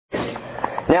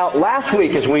Now, last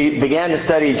week as we began to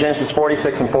study Genesis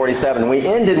 46 and 47, we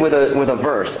ended with a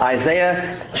verse,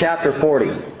 Isaiah chapter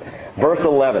 40, verse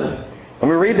 11. Let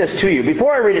me read this to you.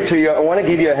 Before I read it to you, I want to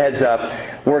give you a heads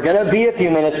up. We're going to be a few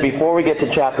minutes before we get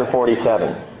to chapter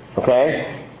 47.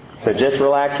 Okay? So just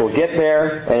relax. We'll get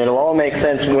there, and it'll all make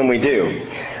sense when we do.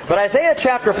 But Isaiah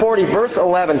chapter 40, verse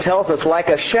 11 tells us, like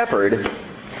a shepherd,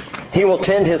 he will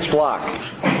tend his flock.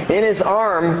 In his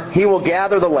arm he will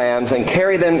gather the lambs and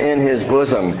carry them in his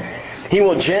bosom. He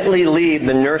will gently lead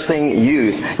the nursing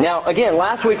ewes. Now, again,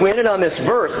 last week we ended on this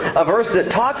verse, a verse that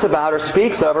talks about or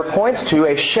speaks of or points to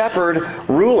a shepherd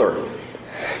ruler.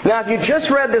 Now, if you just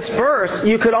read this verse,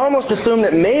 you could almost assume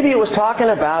that maybe it was talking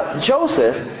about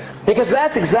Joseph, because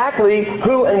that's exactly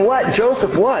who and what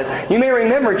Joseph was. You may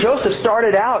remember Joseph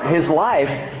started out his life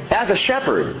as a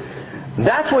shepherd.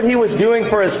 That's what he was doing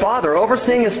for his father,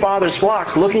 overseeing his father's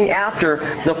flocks, looking after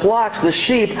the flocks, the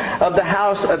sheep of the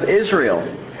house of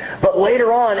Israel. But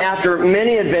later on, after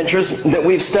many adventures that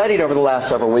we've studied over the last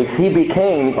several weeks, he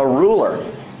became a ruler.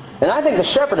 And I think the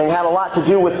shepherding had a lot to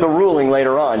do with the ruling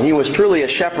later on. He was truly a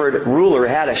shepherd ruler,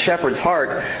 had a shepherd's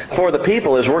heart for the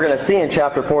people, as we're going to see in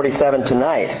chapter 47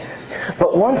 tonight.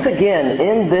 But once again,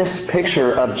 in this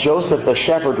picture of Joseph the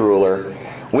shepherd ruler,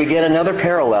 we get another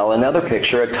parallel, another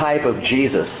picture, a type of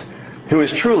Jesus, who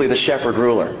is truly the shepherd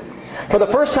ruler. For the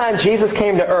first time Jesus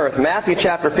came to earth, Matthew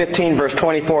chapter 15, verse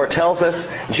 24 tells us,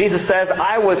 Jesus says,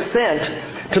 I was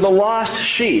sent to the lost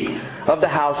sheep of the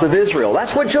house of Israel.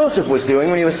 That's what Joseph was doing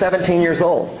when he was 17 years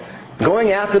old.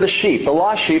 Going after the sheep, the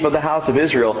lost sheep of the house of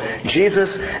Israel.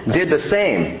 Jesus did the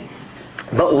same.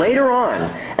 But later on,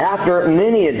 after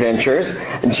many adventures,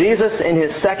 Jesus in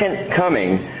His second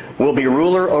coming will be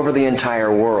ruler over the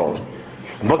entire world.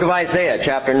 The book of Isaiah,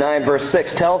 chapter 9, verse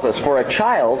 6 tells us, For a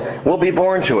child will be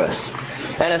born to us,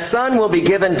 and a son will be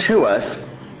given to us,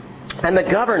 and the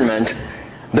government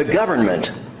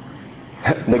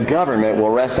will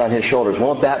rest on His shoulders.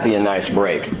 Won't that be a nice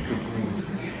break?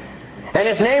 And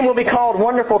His name will be called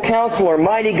Wonderful Counselor,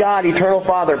 Mighty God, Eternal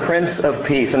Father, Prince of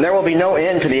Peace. And there will be no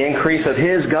end to the increase of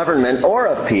His government or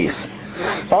of peace.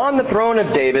 On the throne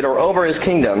of David, or over His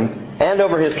kingdom,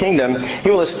 He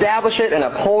will establish it and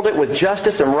uphold it with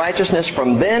justice and righteousness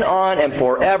from then on and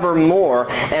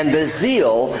forevermore. And the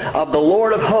zeal of the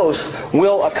Lord of hosts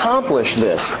will accomplish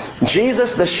this.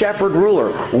 Jesus, the shepherd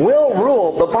ruler, will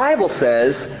rule, the Bible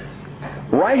says,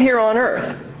 right here on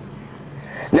earth.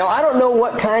 Now, I don't know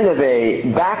what kind of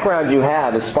a background you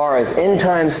have as far as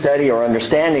end-time study or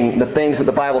understanding the things that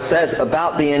the Bible says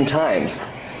about the end times.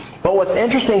 But what's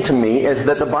interesting to me is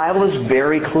that the Bible is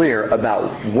very clear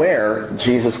about where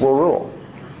Jesus will rule.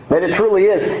 That it truly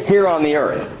is here on the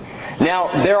earth.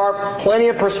 Now, there are plenty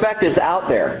of perspectives out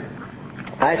there.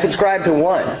 I subscribe to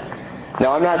one.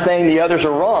 Now, I'm not saying the others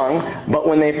are wrong, but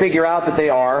when they figure out that they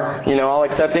are, I'll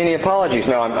accept any apologies.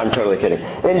 No, I'm totally kidding.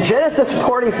 In Genesis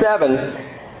 47,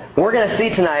 we're going to see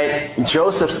tonight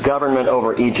Joseph's government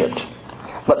over Egypt.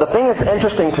 But the thing that's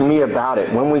interesting to me about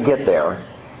it when we get there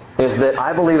is that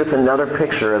I believe it's another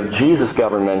picture of Jesus'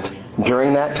 government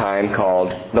during that time called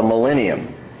the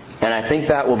millennium. And I think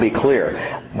that will be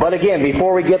clear. But again,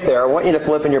 before we get there, I want you to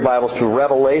flip in your Bibles to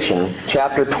Revelation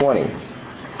chapter 20.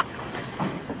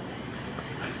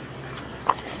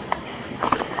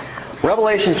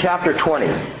 Revelation chapter 20,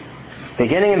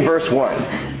 beginning in verse 1.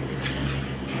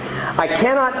 I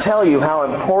cannot tell you how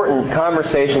important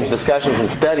conversations, discussions,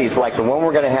 and studies like the one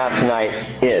we're going to have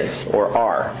tonight is or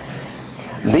are.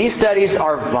 These studies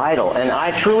are vital, and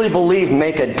I truly believe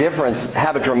make a difference,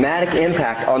 have a dramatic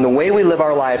impact on the way we live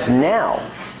our lives now,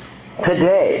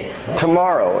 today,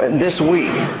 tomorrow, and this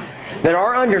week. That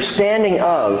our understanding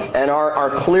of and our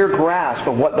clear grasp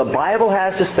of what the Bible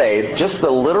has to say, just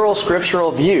the literal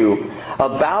scriptural view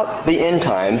about the end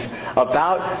times,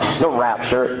 about the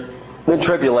rapture, the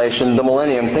tribulation, the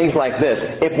millennium, things like this.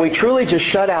 If we truly just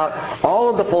shut out all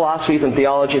of the philosophies and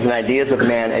theologies and ideas of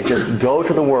man and just go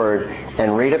to the Word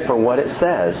and read it for what it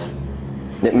says,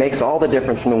 it makes all the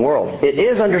difference in the world. It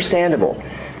is understandable.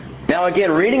 Now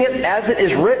again, reading it as it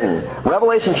is written,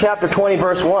 Revelation chapter 20,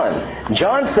 verse 1,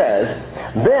 John says,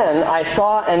 Then I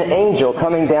saw an angel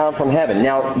coming down from heaven.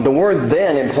 Now, the word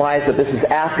then implies that this is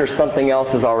after something else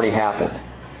has already happened.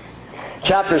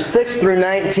 Chapters 6 through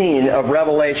 19 of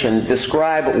Revelation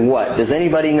describe what? Does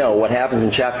anybody know what happens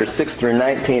in chapters 6 through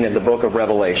 19 of the book of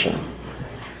Revelation?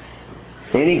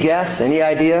 Any guess? Any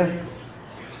idea?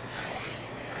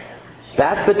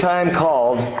 That's the time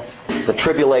called the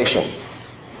tribulation.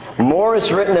 More is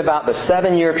written about the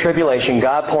 7-year tribulation,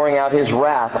 God pouring out His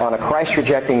wrath on a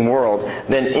Christ-rejecting world,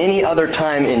 than any other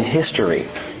time in history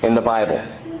in the Bible.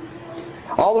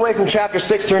 All the way from chapter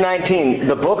 6 through 19,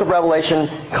 the book of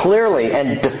Revelation clearly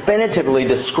and definitively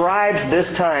describes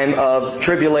this time of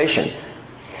tribulation.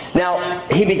 Now,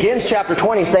 he begins chapter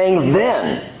 20 saying,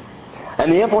 then.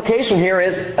 And the implication here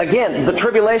is, again, the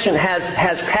tribulation has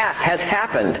passed, has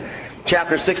happened.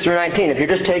 Chapter 6 through 19, if you're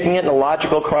just taking it in a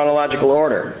logical, chronological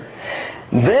order.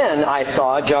 Then I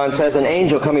saw, John says, an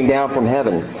angel coming down from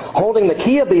heaven, holding the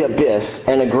key of the abyss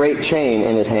and a great chain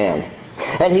in his hand.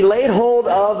 And he laid hold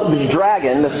of the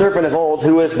dragon, the serpent of old,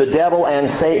 who is the devil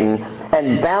and Satan,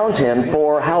 and bound him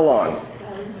for how long?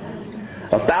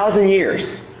 1,000 years.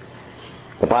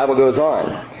 The Bible goes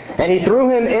on. And he threw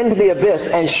him into the abyss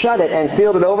and shut it and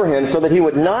sealed it over him so that he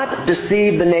would not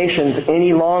deceive the nations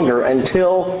any longer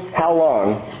until how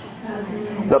long?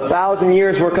 The 1,000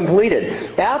 years were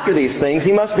completed. After these things,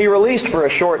 he must be released for a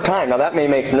short time. Now that may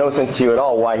make no sense to you at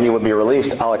all why he would be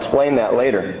released. I'll explain that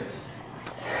later.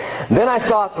 Then I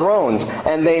saw thrones,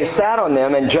 and they sat on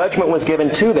them, and judgment was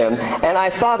given to them. And I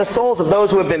saw the souls of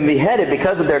those who had been beheaded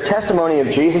because of their testimony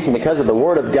of Jesus and because of the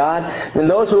Word of God, and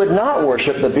those who had not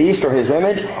worshipped the beast or his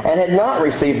image, and had not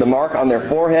received the mark on their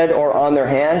forehead or on their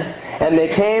hand. And they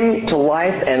came to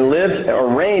life and lived or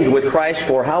reigned with Christ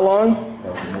for how long?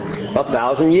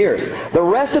 1,000 years. The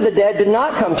rest of the dead did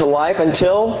not come to life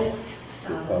until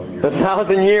the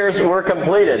 1,000 years were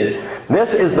completed. This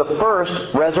is the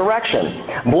first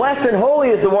resurrection. Blessed and holy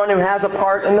is the one who has a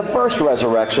part in the first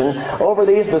resurrection. Over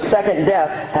these the second death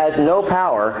has no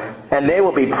power, and they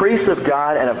will be priests of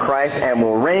God and of Christ and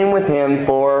will reign with him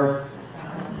for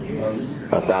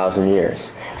 1,000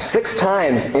 years. 6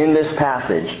 times in this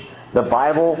passage, the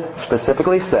Bible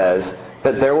specifically says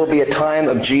that there will be a time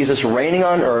of Jesus reigning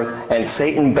on earth and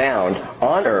Satan bound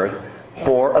on earth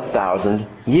for 1,000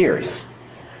 years.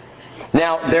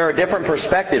 Now, there are different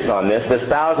perspectives on this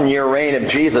 1,000-year reign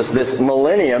of Jesus, this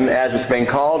millennium, as it's been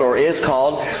called or is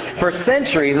called. For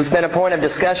centuries, it's been a point of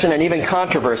discussion and even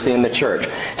controversy in the church.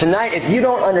 Tonight, if you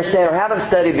don't understand or haven't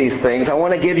studied these things, I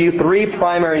want to give you 3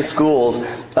 primary schools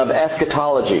of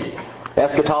eschatology.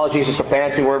 Eschatology is just a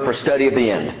fancy word for study of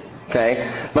the end.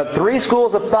 Okay? But 3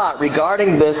 schools of thought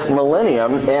regarding this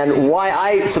millennium and why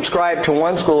I subscribe to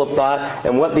one school of thought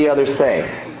and what the others say.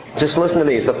 Just listen to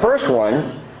these. The first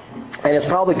one, and it's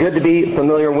probably good to be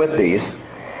familiar with these.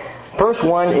 First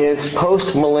one is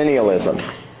postmillennialism.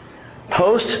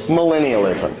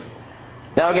 Postmillennialism.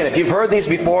 Now again, if you've heard these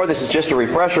before, this is just a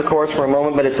refresher course for a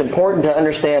moment, but it's important to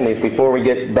understand these before we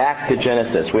get back to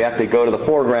Genesis. We have to go to the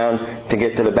foreground to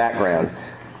get to the background.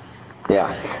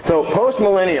 Yeah. So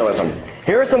postmillennialism.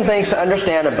 Here are some things to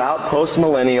understand about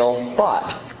postmillennial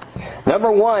thought.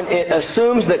 Number one, it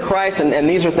assumes that Christ, and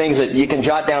these are things that you can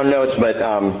jot down notes, but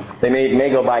they may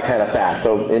go by kind of fast,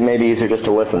 so it may be easier just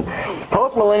to listen.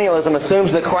 Postmillennialism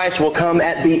assumes that Christ will come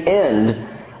at the end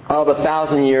of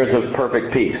 1,000 years of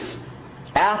perfect peace.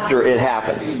 After it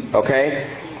happens, okay?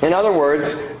 In other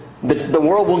words, the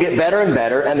world will get better and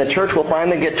better, and the church will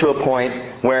finally get to a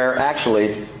point where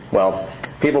actually, well,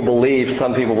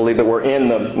 some people believe that we're in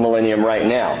the millennium right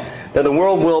now. That the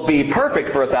world will be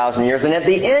perfect for 1,000 years, and at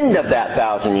the end of that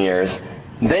 1,000 years,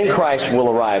 then Christ will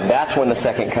arrive. That's when the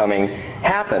second coming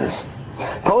happens.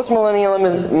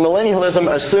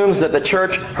 Postmillennialism assumes that the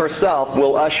church herself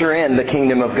will usher in the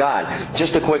kingdom of God.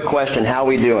 Just a quick question, how are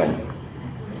we doing?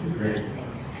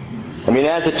 I mean,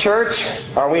 as a church,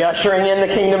 are we ushering in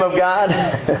the kingdom of God?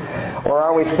 Or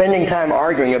are we spending time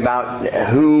arguing about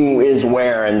who is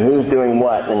where and who's doing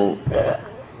what? And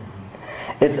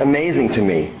it's amazing to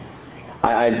me.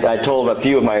 I told a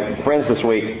few of my friends this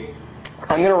week,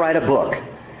 I'm going to write a book.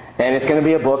 And it's going to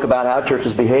be a book about how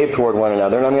churches behave toward one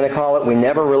another. And I'm going to call it, We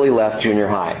Never Really Left Junior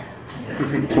High.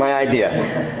 It's my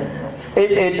idea.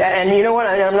 And you know what?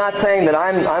 I'm not saying that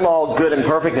I'm all good and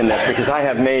perfect in this, because I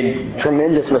have made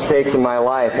tremendous mistakes in my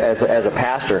life as a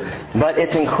pastor. But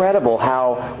it's incredible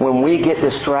how when we get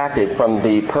distracted from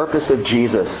the purpose of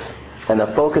Jesus and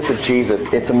the focus of Jesus,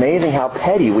 it's amazing how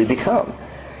petty we become.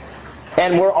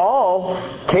 And we're all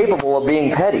capable of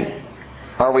being petty.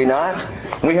 Are we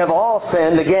not? We have all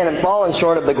sinned again and fallen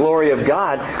short of the glory of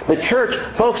God. The church,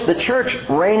 folks, the church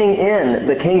reigning in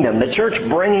the kingdom, the church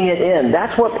bringing it in.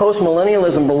 That's what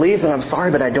postmillennialism believes, and I'm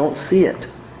sorry, but I don't see it.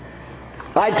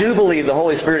 I do believe the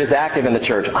Holy Spirit is active in the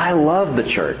church. I love the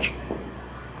church.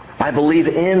 I believe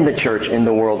in the church in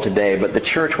the world today, but the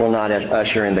church will not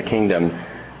usher in the kingdom.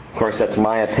 Of course, that's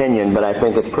my opinion, but I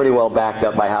think it's pretty well backed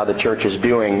up by how the church is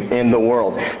doing in the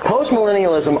world.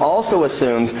 Postmillennialism also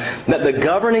assumes that the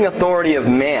governing authority of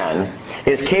man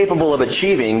is capable of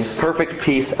achieving perfect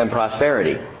peace and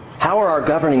prosperity. How are our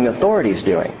governing authorities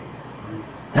doing?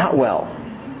 Not well.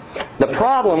 The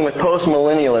problem with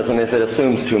postmillennialism is it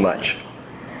assumes too much.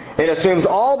 It assumes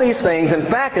all these things. In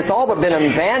fact, it's all but been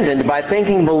abandoned by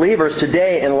thinking believers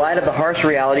today in light of the harsh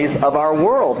realities of our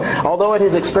world. Although it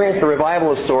has experienced a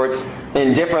revival of sorts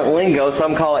in different lingo,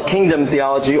 some call it kingdom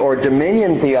theology or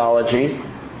dominion theology.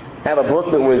 I have a book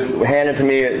that was handed to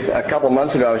me a couple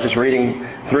months ago. I was just reading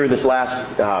through this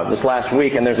last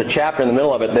week, and there's a chapter in the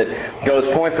middle of it that goes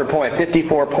point for point,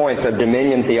 54 points of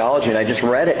dominion theology, and I just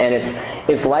read it, and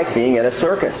it's like being at a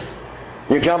circus.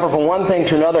 You're jumping from one thing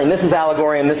to another, and this is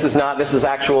allegory, and this is not, this is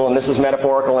actual, and this is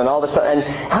metaphorical, and all this stuff. And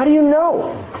how do you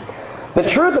know? The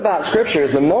truth about Scripture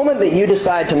is the moment that you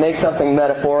decide to make something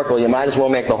metaphorical, you might as well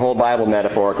make the whole Bible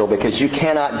metaphorical, because you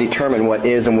cannot determine what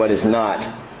is and what is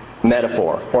not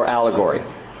metaphor or allegory.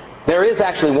 There is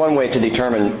actually one way to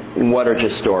determine what are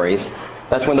just stories.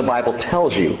 That's when the Bible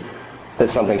tells you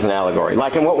that something's an allegory.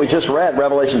 Like in what we just read,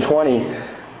 Revelation 20,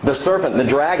 the serpent, the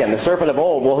dragon, the serpent of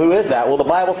old. Well, who is that? Well, the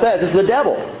Bible says it's the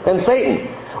devil and Satan.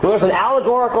 Well, there's an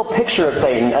allegorical picture of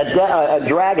Satan, a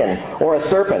dragon or a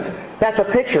serpent. That's a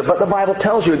picture, but the Bible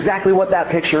tells you exactly what that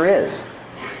picture is.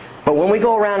 But when we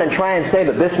go around and try and say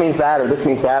that this means that or this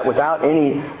means that without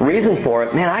any reason for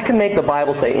it, man, I can make the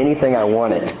Bible say anything I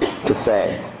want it to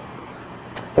say.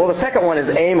 Well, the second one is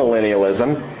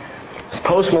amillennialism. It's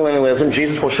postmillennialism.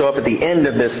 Jesus will show up at the end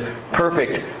of this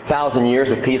perfect 1,000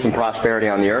 years of peace and prosperity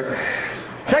on the earth.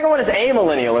 Second one is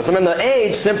amillennialism, and the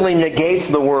age simply negates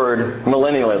the word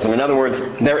millennialism. In other words,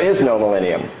 there is no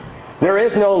millennium. There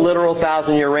is no literal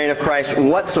 1,000-year reign of Christ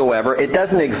whatsoever. It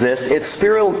doesn't exist. It's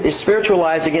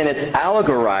spiritualized, again, it's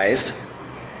allegorized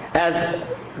as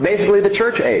basically the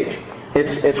church age.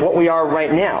 It's what we are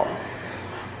right now.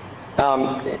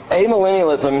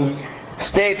 Amillennialism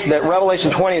states that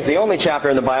Revelation 20 is the only chapter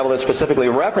in the Bible that specifically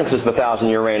references the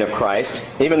 1,000-year reign of Christ,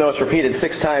 even though it's repeated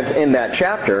 6 times in that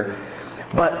chapter.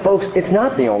 But, folks, it's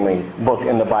not the only book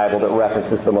in the Bible that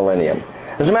references the millennium.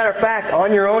 As a matter of fact,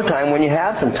 on your own time, when you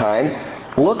have some time,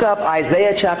 look up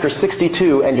Isaiah chapter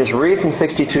 62 and just read from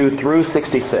 62 through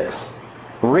 66.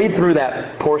 Read through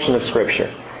that portion of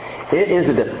Scripture. It is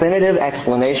a definitive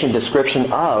explanation, description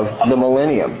of the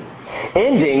millennium.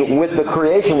 Ending with the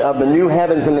creation of the new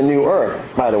heavens and the new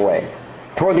earth, by the way.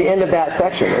 Toward the end of that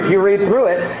section. If you read through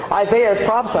it, Isaiah is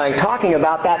prophesying, talking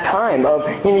about that time of,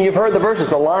 you've heard the verses,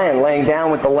 the lion laying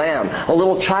down with the lamb. A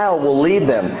little child will lead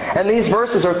them. And these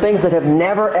verses are things that have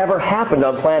never, ever happened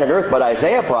on planet Earth, but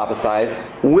Isaiah prophesies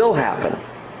will happen.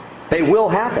 They will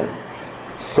happen.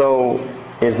 So,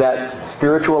 is that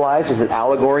spiritualized? Is it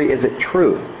allegory? Is it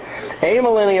true?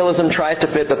 Amillennialism tries to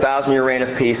fit the 1,000-year reign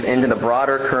of peace into the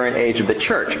broader current age of the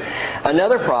church.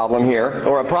 Another problem here,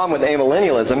 or a problem with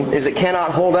amillennialism, is it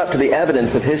cannot hold up to the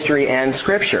evidence of history and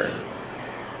Scripture.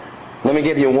 Let me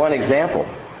give you one example.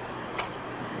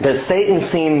 Does Satan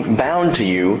seem bound to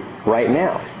you right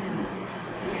now?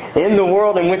 In the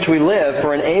world in which we live,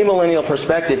 for an amillennial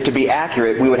perspective to be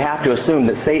accurate, we would have to assume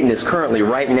that Satan is currently,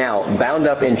 right now, bound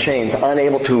up in chains,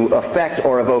 unable to affect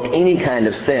or evoke any kind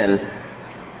of sin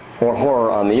or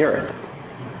horror on the earth.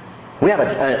 We have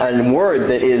a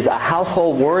word that is a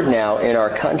household word now in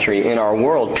our country, in our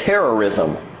world.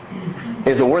 Terrorism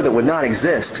is a word that would not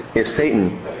exist if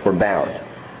Satan were bound.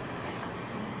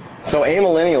 So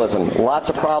amillennialism, lots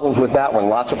of problems with that one,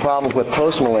 lots of problems with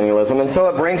postmillennialism, and so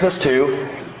it brings us to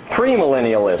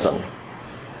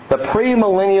premillennialism. The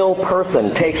premillennial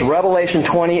person takes Revelation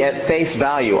 20 at face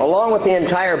value, along with the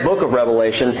entire book of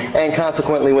Revelation, and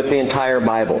consequently with the entire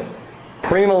Bible.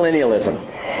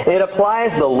 Premillennialism. It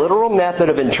applies the literal method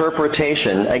of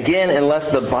interpretation, again, unless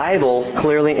the Bible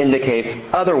clearly indicates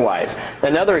otherwise.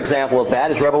 Another example of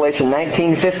that is Revelation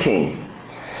 19:15.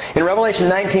 In Revelation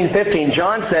 19:15,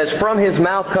 John says, "From his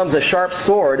mouth comes a sharp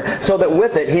sword, so that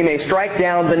with it he may strike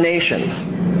down the nations."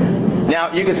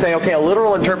 Now, you could say, okay, a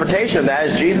literal interpretation of that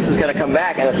is Jesus is going to come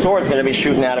back and a sword's going to be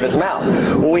shooting out of his mouth.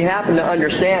 Well, we happen to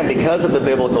understand, because of the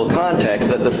biblical context,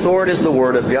 that the sword is the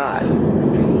Word of God.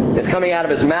 It's coming out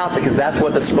of his mouth because that's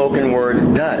what the spoken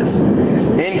word does.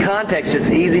 In context, it's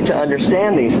easy to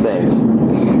understand these things.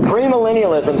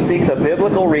 Premillennialism seeks a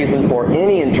biblical reason for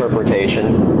any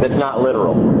interpretation that's not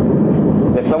literal.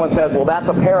 If someone says, well, that's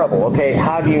a parable, okay,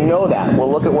 how do you know that?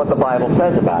 Well, look at what the Bible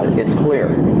says about it. It's clear.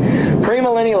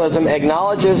 Premillennialism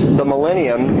acknowledges the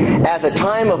millennium as a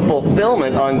time of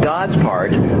fulfillment on God's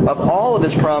part of all of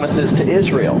his promises to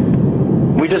Israel.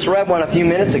 We just read one a few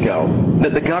minutes ago,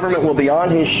 that the government will be on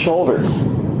his shoulders,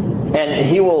 and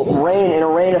he will reign in a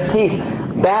reign of peace.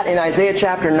 That, in Isaiah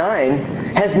chapter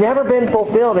 9, has never been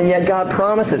fulfilled, and yet God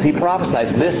promises, he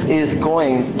prophesies, this is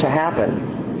going to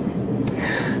happen.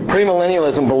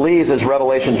 Premillennialism believes, as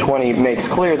Revelation 20 makes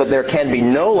clear, that there can be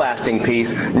no lasting peace,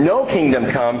 no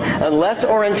kingdom come, unless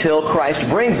or until Christ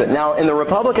brings it. Now, in the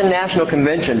Republican National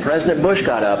Convention, President Bush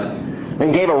got up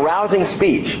and gave a rousing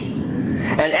speech.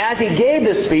 And as he gave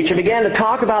this speech, he began to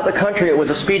talk about the country. It was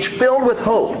a speech filled with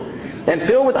hope and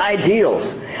filled with ideals.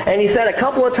 And he said a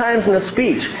couple of times in the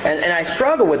speech, and I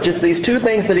struggle with just these two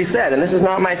things that he said, and this is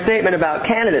not my statement about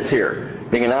candidates here.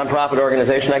 Being a nonprofit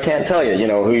organization, I can't tell you,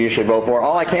 who you should vote for.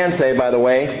 All I can say, by the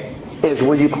way, is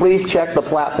will you please check the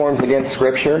platforms against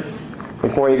Scripture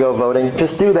before you go voting?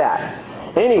 Just do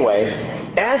that. Anyway,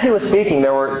 as he was speaking,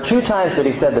 there were two times that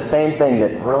he said the same thing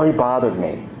that really bothered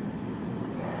me.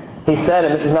 He said,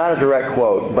 and this is not a direct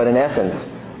quote, but in essence,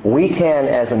 we can,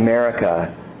 as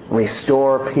America,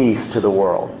 restore peace to the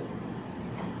world.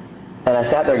 And I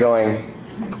sat there going,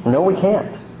 no, we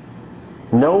can't.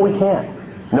 No, we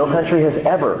can't. No country has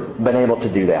ever been able to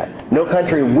do that. No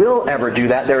country will ever do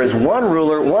that. There is one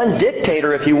ruler, one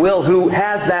dictator, if you will, who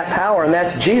has that power, and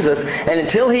that's Jesus. And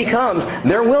until He comes,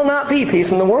 there will not be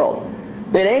peace in the world.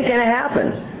 It ain't going to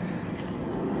happen.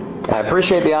 I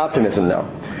appreciate the optimism, though.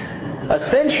 A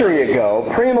century ago,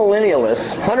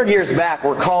 premillennialists, 100 years back,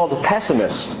 were called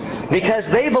pessimists because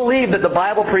they believed that the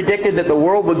Bible predicted that the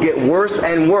world would get worse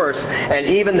and worse, and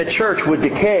even the church would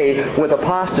decay with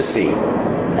apostasy.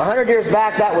 100 years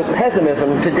back, that was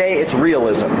pessimism. Today, it's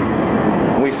realism.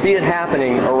 We see it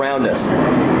happening around us.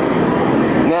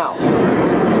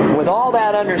 Now, with all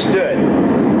that understood,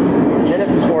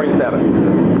 Genesis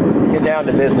 47. Let's get down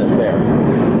to business there.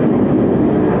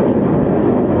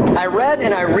 I read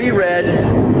and I reread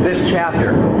this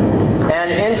chapter.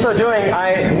 And in so doing,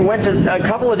 I went to a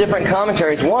couple of different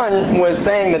commentaries. One was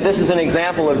saying that this is an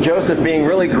example of Joseph being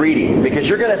really greedy, because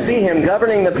you're going to see him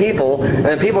governing the people, and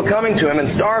the people coming to him and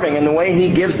starving, and the way he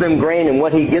gives them grain and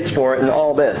what he gets for it and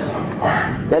all this.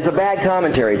 That's a bad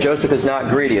commentary. Joseph is not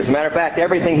greedy. As a matter of fact,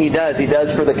 everything he does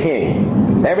for the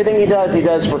king. Everything he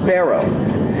does for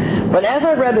Pharaoh. But as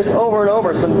I read this over and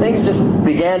over, some things just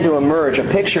began to emerge. A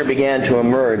picture began to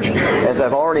emerge. As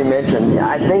I've already mentioned,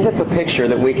 I think it's a picture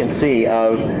that we can see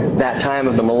of that time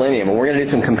of the millennium. And we're going to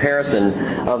do some comparison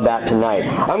of that tonight.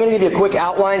 I'm going to give you a quick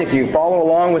outline. If you follow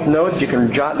along with notes, you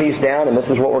can jot these down, and this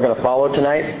is what we're going to follow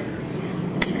tonight.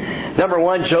 Number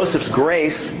one, Joseph's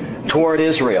grace toward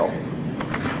Israel.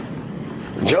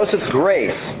 Joseph's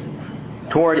grace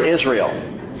toward Israel.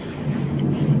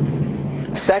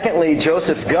 Secondly,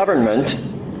 Joseph's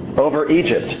government over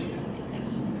Egypt.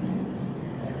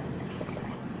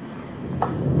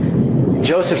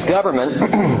 Joseph's government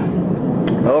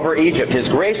over Egypt. His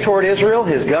grace toward Israel,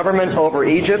 his government over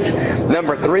Egypt.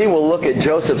 Number three, we'll look at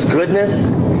Joseph's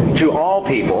goodness to all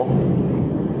people.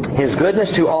 His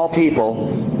goodness to all people.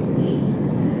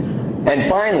 And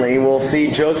finally, we'll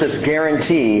see Joseph's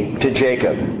guarantee to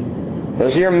Jacob.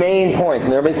 Those are your main points,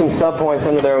 and there will be some subpoints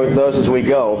under those as we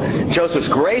go. Joseph's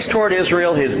grace toward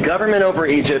Israel, his government over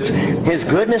Egypt, his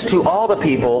goodness to all the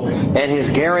people, and his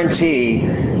guarantee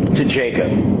to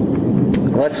Jacob.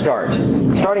 Let's start.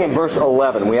 Starting in verse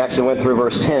 11. We actually went through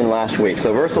verse 10 last week.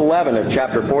 So verse 11 of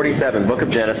chapter 47, book of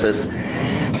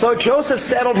Genesis. So Joseph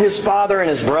settled his father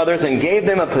and his brothers and gave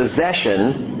them a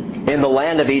possession in the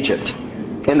land of Egypt,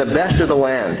 in the best of the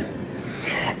land.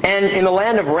 And in the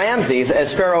land of Ramses,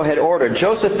 as Pharaoh had ordered,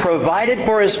 Joseph provided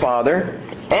for his father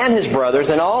and his brothers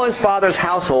and all his father's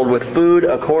household with food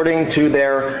according to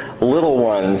their little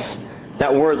ones.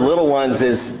 That word little ones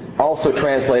is also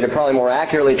translated, probably more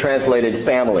accurately translated,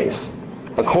 families.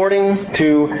 According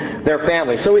to their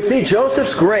families. So we see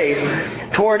Joseph's grace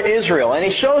toward Israel. And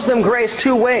he shows them grace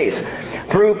two ways.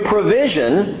 Through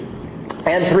provision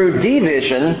and through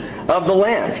division of the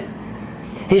land.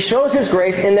 He shows His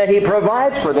grace in that He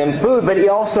provides for them food, but He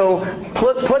also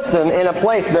puts them in a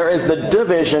place. There is the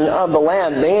division of the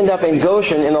land. They end up in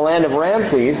Goshen in the land of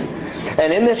Ramses.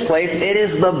 And in this place, it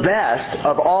is the best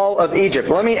of all of Egypt.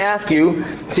 Let me ask you,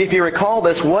 see if you recall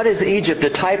this, what is Egypt a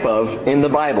type of in the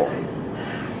Bible?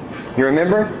 You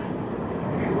remember?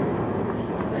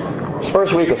 It's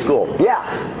first week of school.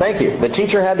 Yeah, thank you. The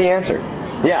teacher had the answer.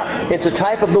 Yeah, it's a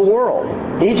type of the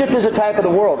world. Egypt is a type of the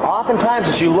world. Oftentimes,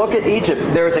 as you look at Egypt,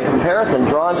 there is a comparison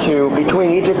drawn between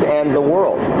Egypt and the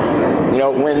world. You know,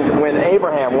 when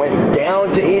Abraham went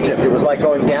down to Egypt, it was like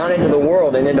going down into the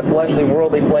world and into fleshly,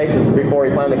 worldly places before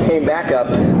he finally came back up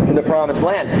to the promised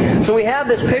land. So we have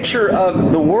this picture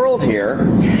of the world here.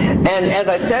 And as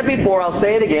I said before, I'll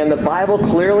say it again, the Bible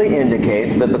clearly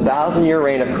indicates that the 1,000-year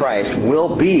reign of Christ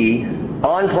will be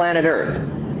on planet Earth.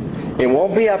 It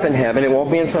won't be up in heaven. It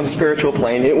won't be in some spiritual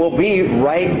plane. It will be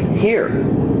right here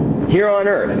on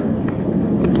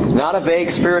earth. Not a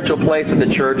vague spiritual place of the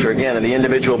church or, again, of the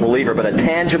individual believer, but a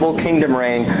tangible kingdom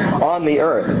reign on the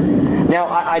earth. Now,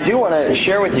 I do want to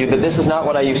share with you that this is not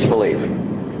what I used to believe.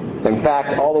 In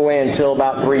fact, all the way until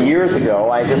about 3 years ago,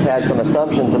 I just had some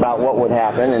assumptions about what would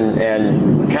happen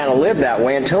and kind of lived that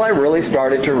way until I really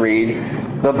started to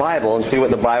read the Bible and see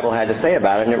what the Bible had to say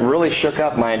about it. And it really shook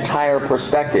up my entire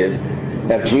perspective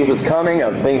of Jesus coming,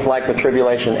 of things like the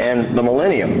tribulation and the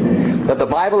millennium. But the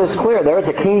Bible is clear. There is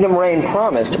a kingdom reign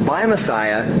promised by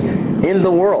Messiah in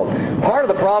the world. Part of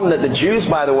the problem that the Jews,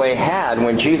 by the way, had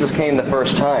when Jesus came the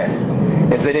first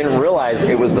time is they didn't realize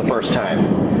it was the first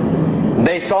time.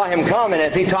 They saw him come, and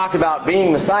as he talked about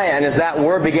being Messiah, and as that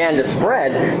word began to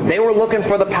spread, they were looking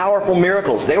for the powerful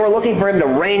miracles. They were looking for him to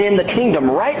reign in the kingdom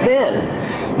right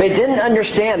then. They didn't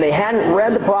understand. They hadn't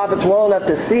read the prophets well enough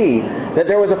to see that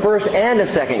there was a first and a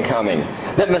second coming.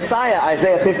 That Messiah,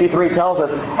 Isaiah 53 tells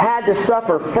us, had to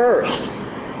suffer first.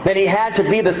 That he had to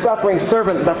be the suffering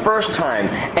servant the first time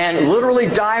and literally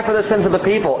die for the sins of the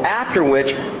people, after which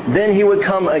then he would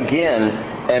come again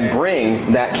and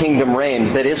bring that kingdom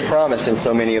reign that is promised in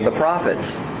so many of the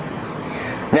prophets.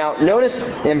 Now, notice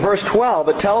in verse 12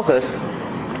 it tells us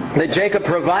that Jacob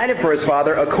provided for his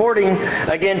father according,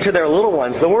 again, to their little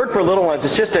ones. The word for little ones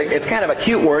is it's kind of a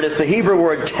cute word. It's the Hebrew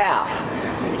word taf.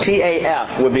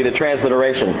 T-A-F would be the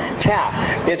transliteration.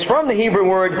 Taf. It's from the Hebrew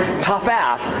word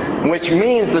tafaf, which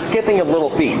means the skipping of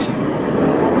little feet.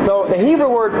 So the Hebrew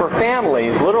word for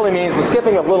families literally means the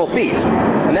skipping of little feet.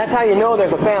 And that's how you know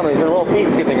there's a family, there's little feet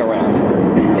skipping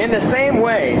around. In the same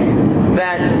way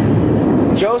that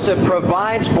Joseph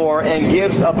provides for and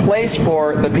gives a place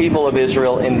for the people of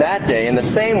Israel in that day, in the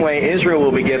same way Israel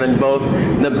will be given both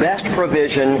the best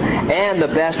provision and the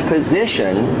best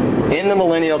position in the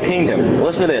millennial kingdom.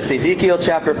 Listen to this, Ezekiel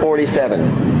chapter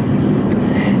 47.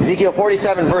 Ezekiel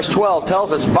 47 verse 12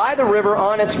 tells us, "By the river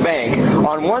on its bank,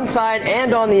 on one side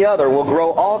and on the other, will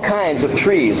grow all kinds of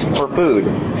trees for food.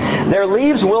 Their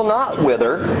leaves will not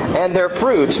wither, and their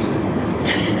fruit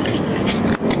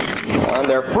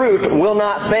will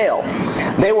not fail.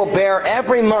 They will bear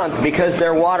every month because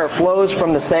their water flows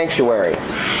from the sanctuary.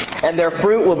 And their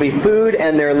fruit will be food,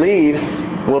 and their leaves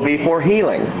will be for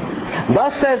healing.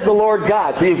 Thus says the Lord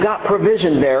God." So you've got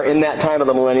provision there in that time of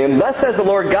the millennium. "Thus says the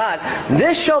Lord God,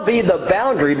 this shall be the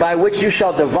boundary by which you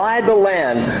shall divide the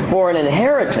land for an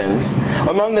inheritance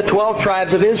among the 12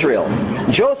 tribes of Israel.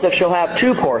 Joseph shall have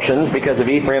 2 portions because of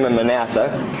Ephraim and Manasseh.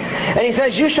 And he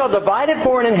says, you shall divide it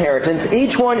for an inheritance,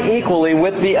 each one equally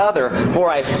with the other. For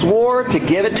I swore to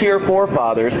give it to your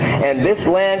forefathers, and this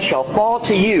land shall fall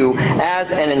to you as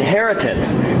an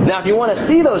inheritance." Now, if you want to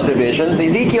see those divisions,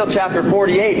 Ezekiel chapter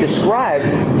 48 describes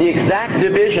the exact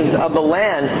divisions of the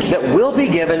land that will be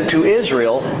given to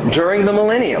Israel during the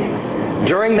millennium,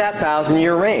 during that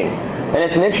 1,000-year reign. And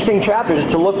it's an interesting chapter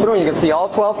just to look through, and you can see all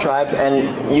 12 tribes,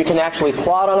 and you can actually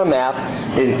plot on a map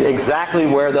exactly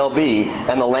where they'll be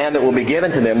and the land that will be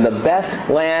given to them, the best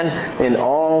land in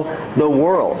all the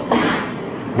world.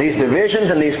 These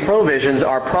divisions and these provisions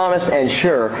are promised and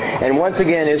sure, and once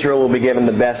again Israel will be given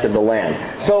the best of the land.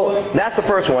 So that's the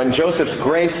first one, Joseph's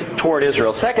grace toward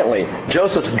Israel. Secondly,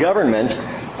 Joseph's government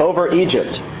over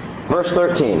Egypt. Verse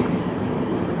 13.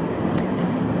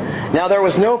 "Now there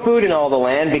was no food in all the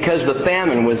land because the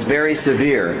famine was very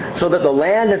severe, so that the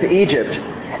land of Egypt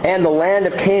and the land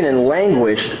of Canaan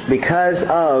languished because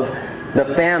of the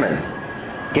famine."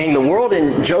 Gang, the world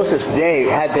in Joseph's day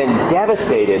had been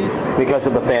devastated because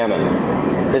of the famine.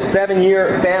 The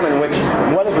 7-year famine,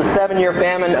 what is the 7-year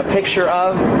famine a picture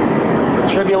of?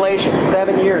 The tribulation.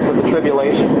 7 years of the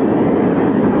tribulation.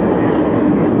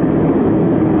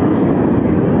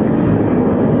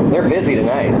 They're busy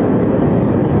tonight.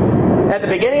 At the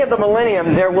beginning of the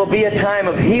millennium, there will be a time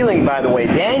of healing, by the way.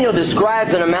 Daniel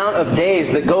describes an amount of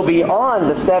days that go beyond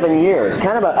the 7 years,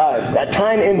 kind of a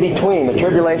time in between the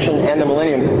tribulation and the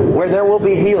millennium, where there will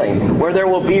be healing, where there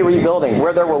will be rebuilding,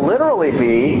 where there will literally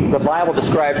be, the Bible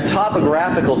describes,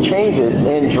 topographical changes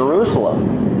in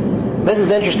Jerusalem. This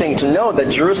is interesting to note that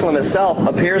Jerusalem itself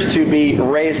appears to be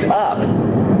raised up,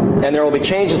 and there will be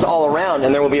changes all around,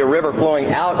 and there will be a river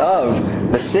flowing out of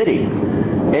the city.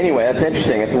 Anyway, that's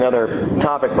interesting. It's another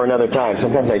topic for another time.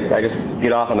 Sometimes I just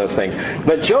get off on those things.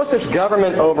 But Joseph's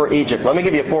government over Egypt. Let me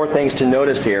give you 4 things to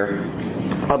notice here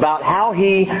about how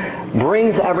he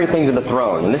brings everything to the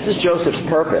throne. And this is Joseph's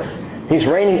purpose. He's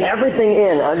reining everything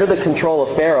in under the control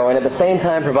of Pharaoh and at the same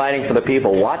time providing for the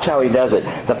people. Watch how he does it.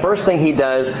 The first thing he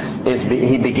does is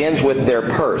he begins with their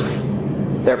purse.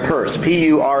 Their purse.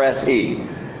 P-U-R-S-E.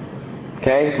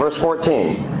 Okay, verse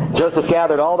 14. Joseph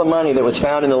gathered all the money that was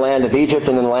found in the land of Egypt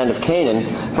and in the land of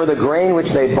Canaan for the grain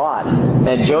which they bought.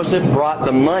 And Joseph brought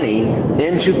the money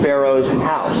into Pharaoh's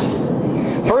house.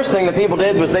 First thing the people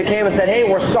did was they came and said, hey,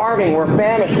 we're starving, we're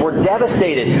famished, we're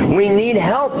devastated. We need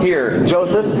help here,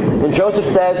 Joseph. And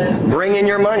Joseph says, bring in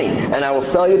your money, and I will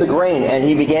sell you the grain. And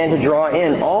he began to draw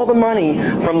in all the money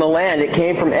from the land. It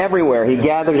came from everywhere. He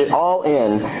gathered it all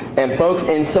in. And folks,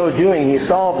 in so doing, he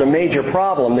solved a major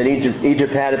problem that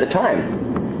Egypt had at the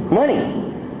time.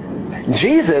 Money.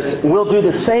 Jesus will do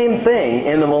the same thing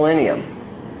in the millennium.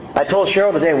 I told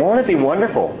Cheryl today, won't it be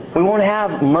wonderful? We won't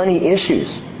have money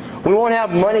issues. We won't have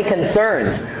money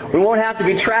concerns. We won't have to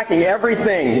be tracking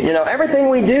everything. Everything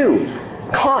we do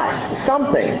costs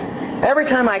something. Every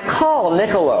time I call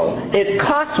Niccolo, it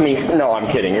costs me... No, I'm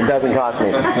kidding. It doesn't cost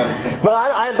me. But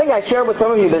I think I shared with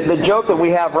some of you the joke that we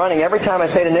have running. Every time I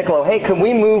say to Niccolo, hey, could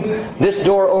we move this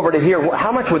door over to here?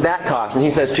 How much would that cost? And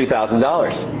he says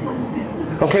 $2,000.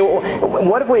 Okay, well,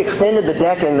 what if we extended the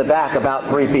deck in the back about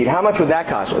 3 feet? How much would that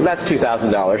cost? Well, that's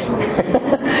 $2,000.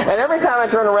 And every time I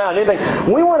turn around, you think,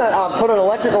 we want to put an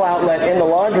electrical outlet in the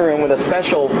laundry room with a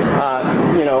special,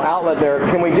 outlet there.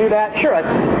 Can we do that? Sure, that's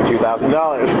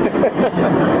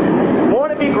 $2,000.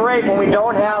 Won't it be great when we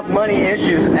don't have money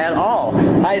issues at all?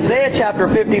 Isaiah chapter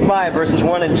 55, verses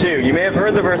 1 and 2. You may have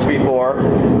heard the verse before.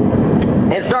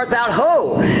 It starts out,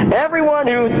 ho, everyone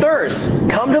who thirsts,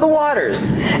 come to the waters.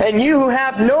 And you who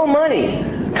have no money,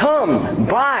 come,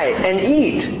 buy and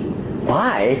eat.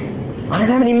 Buy? I don't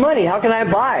have any money. How can I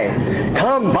buy?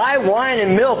 Come, buy wine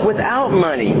and milk without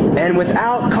money and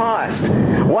without cost.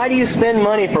 Why do you spend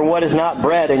money for what is not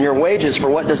bread and your wages for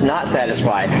what does not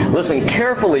satisfy? Listen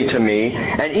carefully to me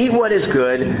and eat what is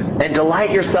good and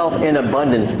delight yourself in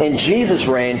abundance. In Jesus'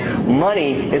 reign,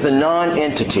 money is a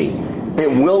non-entity. It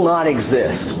will not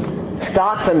exist.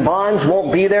 Stocks and bonds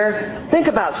won't be there. Think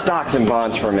about stocks and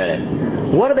bonds for a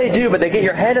minute. What do they do? But they get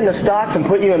your head in the stocks and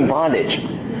put you in bondage.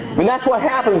 I mean, that's what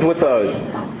happens with those.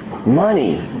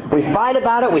 Money. We fight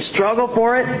about it. We struggle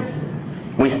for it.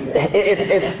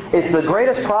 It's the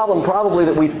greatest problem probably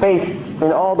that we face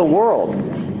in all the world.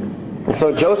 And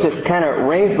so Joseph kind of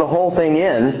reins the whole thing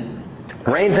in.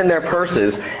 Reigns in their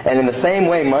purses, and in the same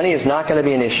way, money is not going to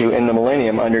be an issue in the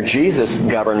millennium under Jesus'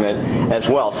 government as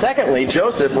well. Secondly,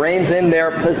 Joseph reigns in their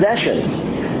possessions.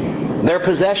 Their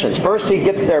possessions. First he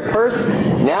gets their purse,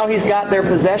 now he's got their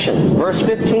possessions. Verse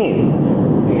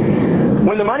 15.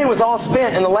 When the money was all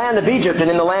spent in the land of Egypt and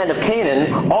in the land of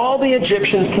Canaan, all the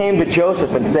Egyptians came to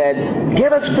Joseph and said,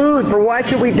 give us food, for why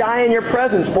should we die in your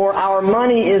presence? For our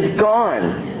money is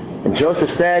gone. And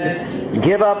Joseph said,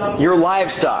 give up your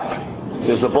livestock. This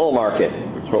is the bull market.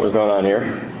 That's what was going on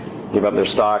here. Give up their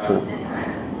stocks.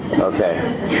 Okay.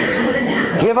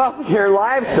 Give up your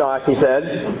livestock, he said,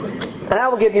 and I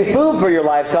will give you food for your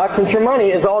livestock since your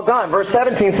money is all gone. Verse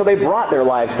 17, so they brought their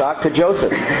livestock to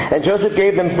Joseph. And Joseph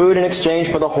gave them food in exchange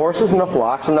for the horses and the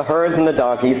flocks and the herds and the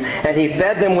donkeys. And he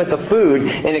fed them with the food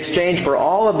in exchange for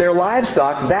all of their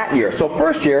livestock that year. So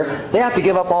first year, they have to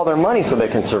give up all their money so they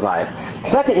can survive.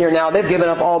 Second year now, they've given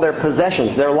up all their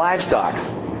possessions, their livestock,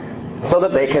 so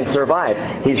that they can survive.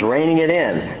 He's reining it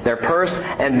in. Their purse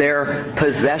and their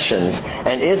possessions.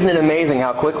 And isn't it amazing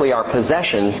how quickly our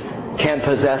possessions can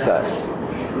possess us?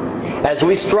 As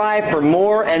we strive for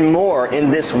more and more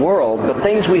in this world, the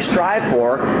things we strive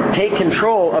for take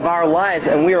control of our lives,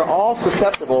 and we are all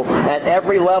susceptible at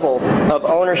every level of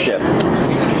ownership.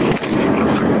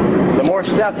 The more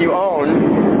stuff you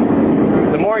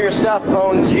own, the more your stuff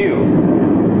owns you.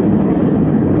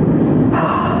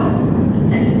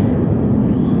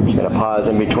 I'm going to pause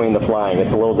in between the flying.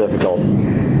 It's a little difficult.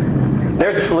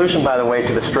 There's a solution, by the way,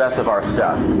 to the stress of our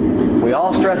stuff. We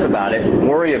all stress about it,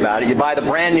 worry about it. You buy the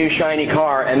brand new shiny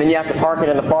car, and then you have to park it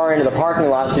in the far end of the parking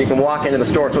lot so you can walk into the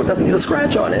store so it doesn't get a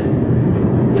scratch on it.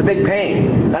 It's a big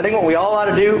pain. I think what we all ought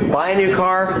to do, buy a new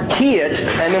car, key it,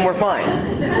 and then we're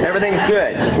fine. Everything's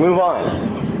good. Just move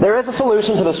on. There is a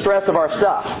solution to the stress of our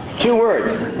stuff. 2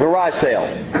 words, garage sale.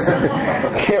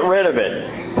 Get rid of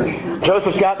it.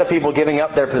 Joseph's got the people giving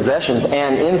up their possessions,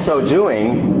 and in so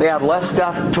doing, they have less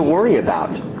stuff to worry about.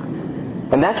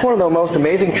 And that's one of the most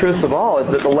amazing truths of all, is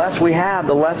that the less we have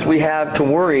to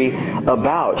worry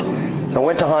about. I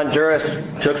went to Honduras,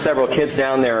 took several kids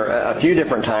down there a few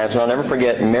different times, and I'll never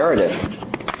forget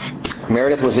Meredith.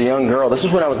 Meredith was a young girl. This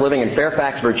was when I was living in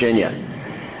Fairfax, Virginia.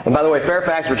 And by the way,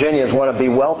 Fairfax, Virginia is one of the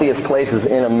wealthiest places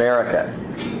in America.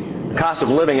 The cost of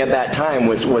living at that time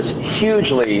was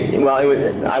hugely, well,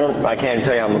 I can't even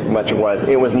tell you how much it was.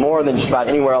 It was more than just about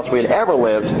anywhere else we had ever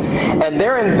lived. And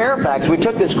there in Fairfax, we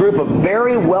took this group of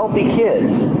very wealthy kids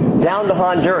down to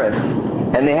Honduras,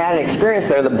 and they had an experience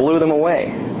there that blew them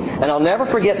away. And I'll never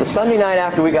forget the Sunday night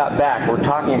after we got back, we're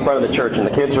talking in front of the church, and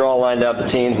the kids are all lined up, the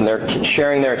teens, and they're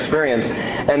sharing their experience.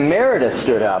 And Meredith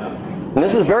stood up. And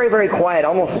this is very, very quiet,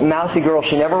 almost mousy girl.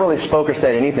 She never really spoke or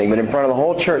said anything. But in front of the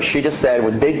whole church, she just said,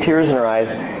 with big tears in her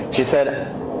eyes, she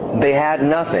said, they had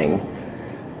nothing,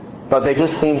 but they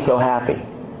just seemed so happy.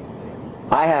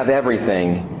 I have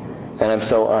everything, and I'm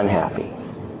so unhappy.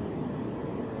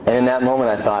 And in that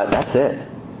moment I thought, that's it.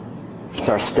 It's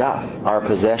our stuff. Our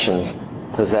possessions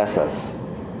possess us.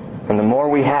 And the more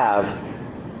we have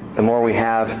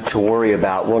to worry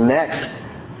about. Well, next,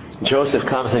 Joseph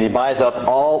comes and he buys up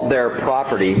all their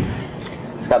property.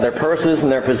 He's got their purses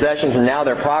and their possessions and now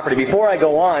their property. Before I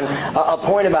go on, a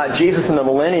point about Jesus and the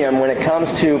millennium when it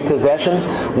comes to possessions.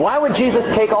 Why would Jesus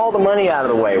take all the money out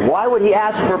of the way? Why would He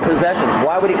ask for possessions?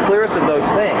 Why would He clear us of those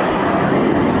things?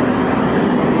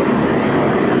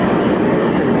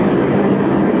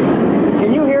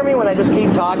 When I just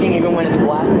keep talking even when it's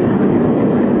blasting?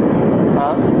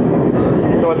 Huh?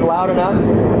 So it's loud enough?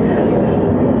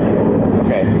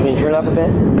 Okay, can you turn it up a bit?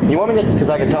 You want me to, because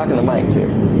I can talk in the mic too.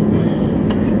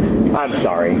 I'm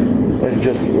sorry. It's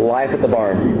just life at the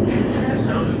barn.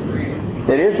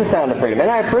 It is the sound of freedom.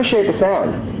 And I appreciate the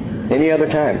sound. Any other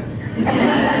time.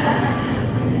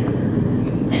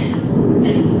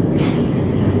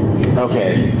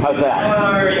 Okay, how's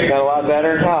that? Got a lot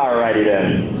better? All righty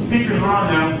then. Speaker's on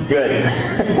now. Good.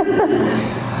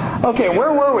 Okay,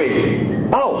 where were we?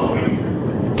 Oh,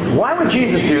 why would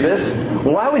Jesus do this?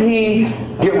 Why would He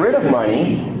get rid of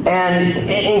money? And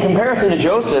in comparison to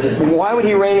Joseph, why would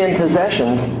He rein in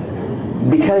possessions?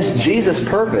 Because Jesus'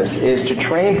 purpose is to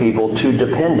train people to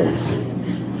dependence.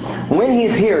 When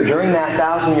He's here during that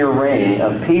 1,000-year reign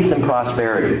of peace and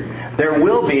prosperity, there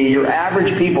will be your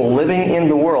average people living in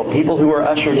the world, people who are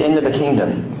ushered into the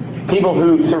kingdom. People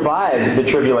who survived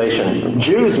the tribulation,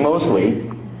 Jews mostly.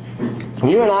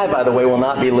 You and I, by the way, will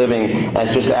not be living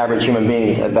as just average human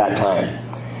beings at that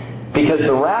time. Because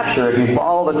the rapture, if you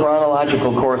follow the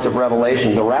chronological course of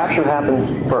Revelation, the rapture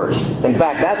happens first. In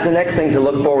fact, that's the next thing to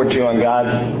look forward to on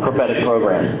God's prophetic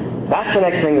program. That's the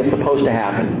next thing that's supposed to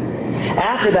happen.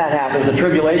 After that happens, the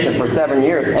tribulation for 7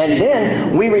 years. And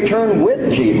then we return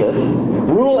with Jesus,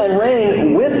 rule and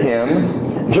reign with Him,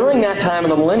 during that time of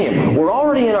the millennium. We're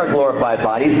already in our glorified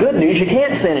bodies. Good news, you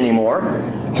can't sin anymore.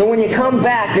 So when you come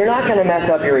back, you're not going to mess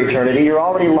up your eternity. You're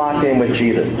already locked in with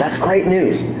Jesus. That's great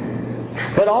news.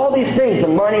 But all these things, the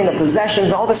money and the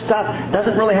possessions, all this stuff,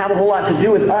 doesn't really have a whole lot to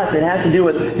do with us. It has to do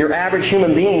with your average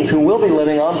human beings who will be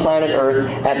living on planet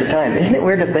Earth at the time. Isn't it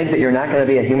weird to think that you're not going to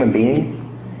be a human being?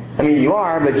 I mean, you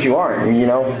are, but you aren't. You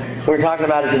know, we're talking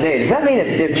about it today. Does that mean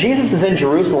if Jesus is in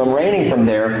Jerusalem, reigning from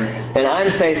there, and I'm,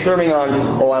 say, serving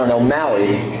on,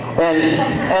 Maui,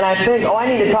 and I think, I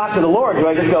need to talk to the Lord, do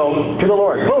I just go to the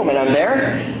Lord, boom, and I'm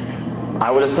there? I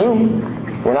would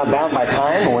assume. We're not bound by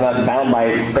time, we're not bound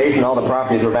by space and all the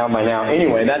properties we're bound by now.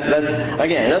 Anyway, that's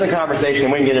again, another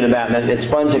conversation. We can get into that, and it's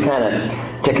fun to kind of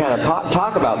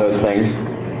talk about those things.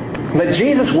 But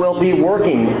Jesus will be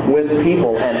working with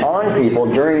people and on people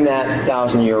during that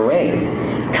 1,000-year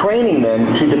reign, training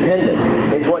them to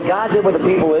dependence. It's what God did with the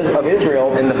people of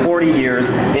Israel in the 40 years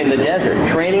in the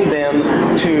desert, training them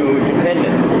to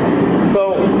dependence.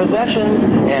 So possessions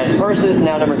and purses.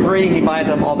 Now number 3, He buys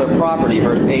up all their property,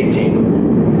 verse 18.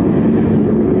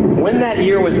 When that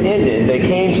year was ended, they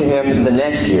came to Him the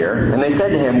next year, and they said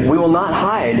to Him, "We will not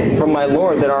hide from my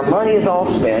Lord that our money is all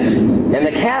spent, and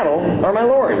the cattle are my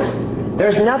Lord's.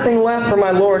 There's nothing left for my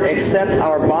Lord except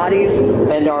our bodies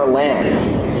and our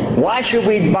lands. Why should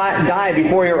we die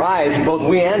before your eyes, both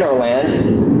we and our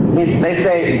land?" They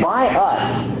say, "Buy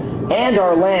us and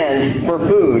our land for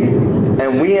food,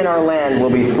 and we and our land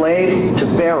will be slaves to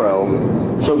Pharaoh.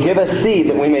 So give us seed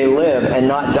that we may live and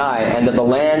not die, and that the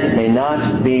land may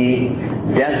not be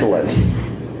desolate."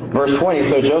 Verse 20,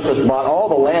 so Joseph bought all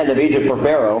the land of Egypt for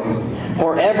Pharaoh,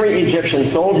 for every Egyptian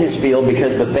sold his field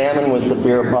because the famine was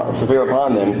severe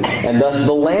upon them, and thus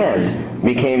the land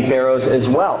became Pharaoh's as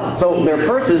well. So their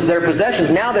purses, their possessions,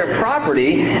 now their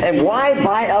property, and why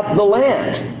buy up the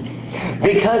land?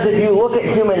 Because if you look at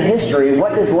human history,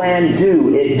 what does land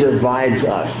do? It divides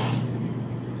us.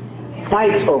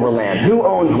 Fights over land. Who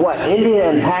owns what? India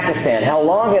and Pakistan. How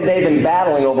long have they been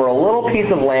battling over a little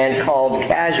piece of land called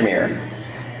Kashmir?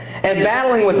 And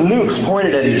battling with nukes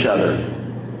pointed at each other.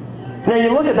 Now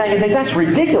you look at that and you think, that's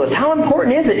ridiculous. How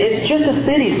important is it? It's just a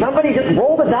city. Somebody just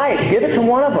roll the dice. Give it to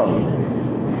one of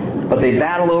them. But they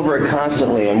battle over it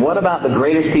constantly. And what about the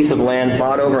greatest piece of land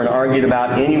fought over and argued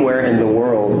about anywhere in the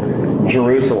world?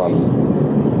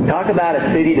 Jerusalem. Talk about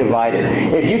a city divided.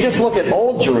 If you just look at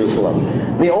Old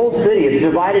Jerusalem, the Old City, it's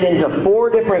divided into 4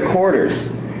 different quarters.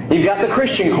 You've got the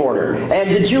Christian quarter,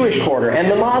 and the Jewish quarter, and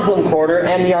the Muslim quarter,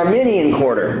 and the Armenian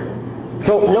quarter.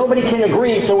 So nobody can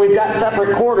agree, so we've got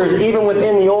separate quarters, even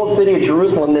within the old city of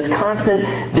Jerusalem, this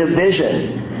constant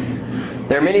division.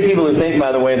 There are many people who think,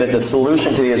 by the way, that the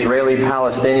solution to the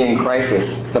Israeli-Palestinian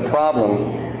crisis, the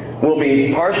problem, will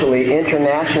be partially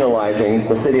internationalizing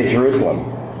the city of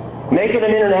Jerusalem. Make it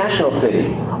an international city.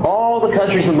 All the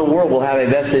countries of the world will have a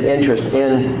vested interest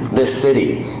in this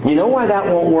city. You know why that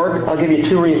won't work? I'll give you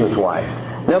 2 reasons why.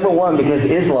 Number one, because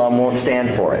Islam won't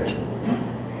stand for it.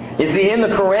 You see, in the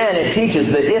Quran it teaches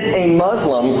that if a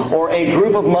Muslim or a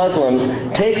group of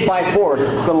Muslims take by force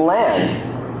some land,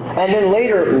 and then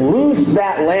later lose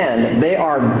that land, they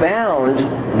are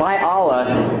bound by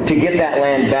Allah to get that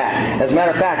land back. As a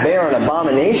matter of fact, they are an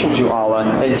abomination to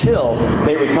Allah until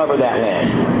they recover that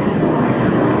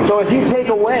land. So if you take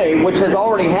away, which has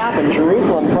already happened,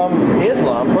 Jerusalem from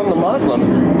Islam, from the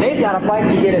Muslims, they've got to fight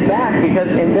to get it back, because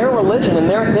in their religion, in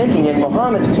their thinking, in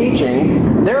Muhammad's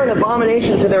teaching, they're an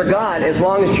abomination to their God as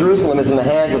long as Jerusalem is in the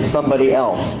hands of somebody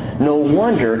else. No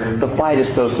wonder the fight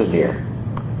is so severe.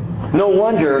 No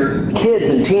wonder kids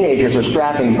and teenagers are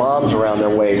strapping bombs around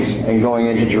their waists and going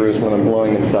into Jerusalem and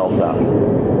blowing themselves up.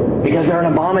 Because they're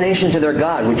an abomination to their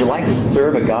God. Would you like to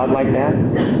serve a God like that?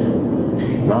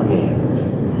 Not me.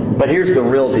 But here's the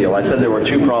real deal. I said there were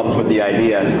 2 problems with the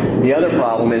idea. The other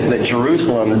problem is that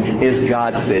Jerusalem is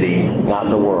God's city, not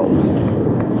the world's.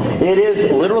 It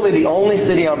is literally the only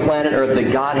city on planet Earth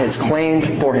that God has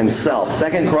claimed for Himself.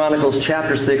 2 Chronicles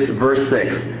chapter 6, verse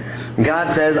 6.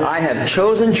 God says, I have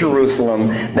chosen Jerusalem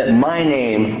that my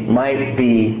name might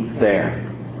be there.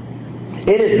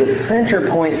 It is the center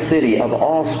point city of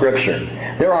all Scripture.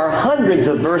 There are hundreds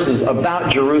of verses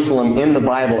about Jerusalem in the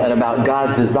Bible and about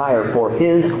God's desire for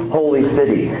His holy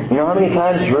city. You know how many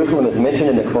times Jerusalem is mentioned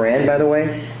in the Quran, by the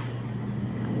way?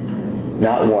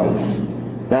 Not once.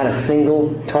 Not a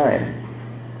single time.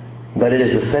 But it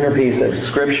is the centerpiece of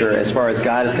Scripture as far as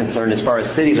God is concerned, as far as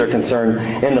cities are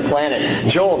concerned in the planet.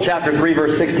 Joel chapter 3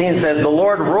 verse 16 says, The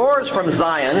Lord roars from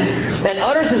Zion and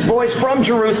utters His voice from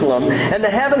Jerusalem, and the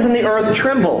heavens and the earth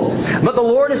tremble. But the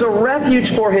Lord is a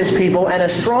refuge for His people and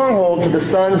a stronghold to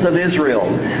the sons of Israel.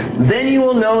 Then you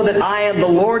will know that I am the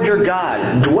Lord your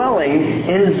God, dwelling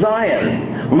in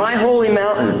Zion, my holy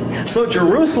mountain. So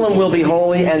Jerusalem will be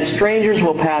holy, and strangers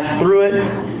will pass through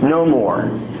it no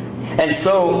more. And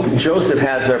so Joseph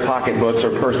has their pocketbooks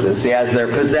or purses. He has their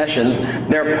possessions,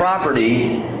 their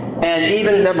property, and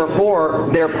even, number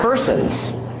 4, their persons.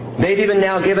 They've even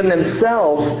now given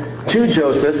themselves to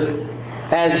Joseph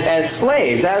as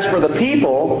slaves. As for the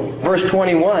people, verse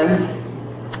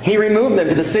 21, he removed them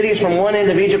to the cities from one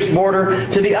end of Egypt's border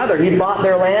to the other. He bought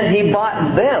their land. He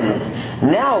bought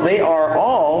them. Now they are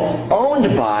all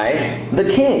owned by the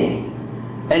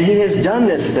king. And he has done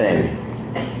this thing.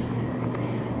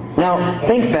 Now,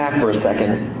 think back for a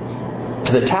second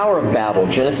to the Tower of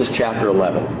Babel, Genesis chapter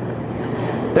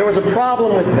 11. There was a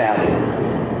problem with Babel.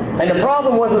 And the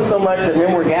problem wasn't so much that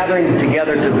men were gathering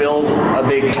together to build a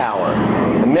big tower.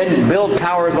 And men build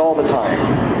towers all the time.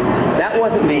 That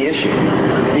wasn't the issue.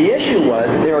 The issue was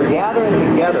they were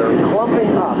gathering together,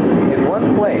 clumping up in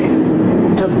one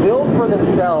place to build for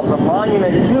themselves a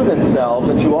monument to themselves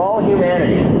and to all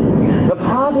humanity. The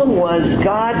problem was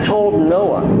God told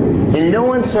Noah, in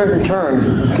no uncertain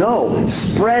terms, go,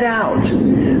 spread out,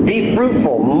 be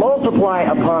fruitful, multiply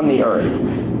upon the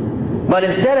earth. But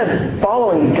instead of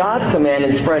following God's command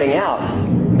and spreading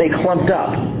out, they clumped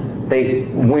up. They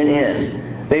went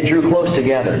in. They drew close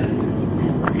together.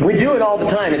 We do it all the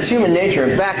time. It's human nature.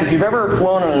 In fact, if you've ever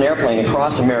flown on an airplane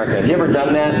across America, have you ever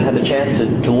done that? Had the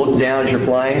chance to look down as you're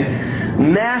flying?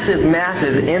 Massive,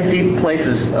 massive empty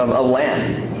places of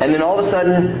land. And then all of a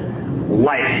sudden,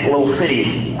 light, little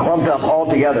cities clumped up all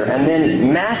together. And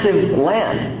then massive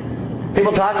land.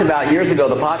 People talked about years ago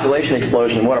the population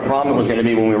explosion and what a problem it was going to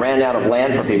be when we ran out of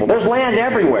land for people. There's land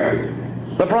everywhere.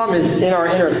 The problem is in our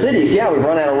inner cities, we've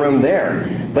run out of room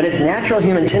there. But it's natural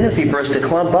human tendency for us to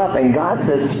clump up, and God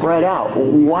says spread out.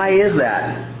 Why is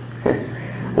that?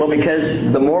 Well,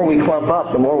 because the more we clump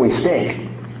up, the more we stink.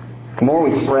 The more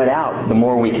we spread out, the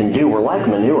more we can do. We're like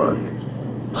manure.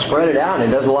 Spread it out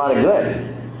and it does a lot of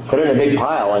good. Put it in a big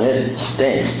pile and it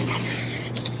stinks.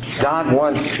 God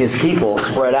wants His people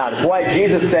spread out. It's why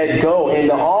Jesus said, go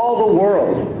into all the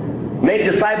world. Make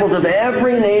disciples of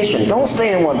every nation. Don't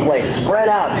stay in one place. Spread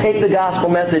out. Take the gospel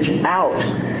message out.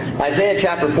 Isaiah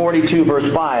chapter 42,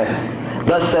 verse 5.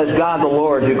 Thus says God the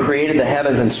Lord, who created the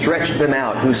heavens and stretched them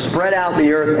out, who spread out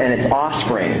the earth and its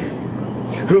offspring.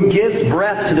 who gives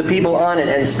breath to the people on it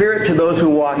and spirit to those who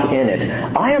walk in it.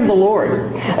 I am the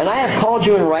Lord, and I have called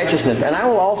you in righteousness, and I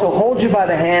will also hold you by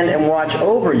the hand and watch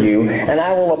over you, and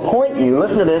I will appoint you,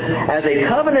 listen to this, as a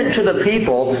covenant to the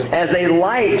people, as a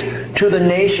light to the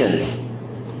nations.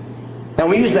 Now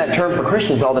we use that term for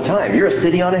Christians all the time. You're a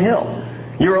city on a hill.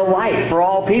 You're a light for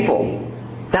all people.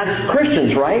 That's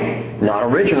Christians, right? Not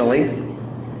originally.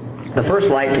 The first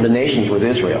light to the nations was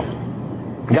Israel.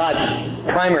 God's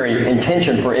primary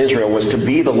intention for Israel was to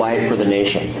be the light for the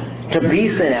nations, to be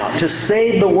sent out, to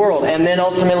save the world, and then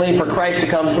ultimately for Christ to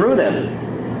come through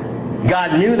them.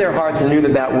 God knew their hearts and knew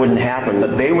that that wouldn't happen,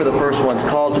 but they were the first ones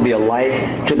called to be a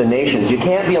light to the nations. You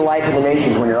can't be a light to the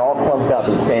nations when you're all clumped up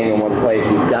and staying in one place.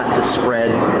 You've got to spread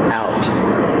out.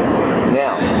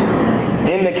 Now,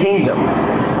 in the kingdom,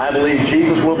 I believe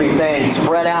Jesus will be saying,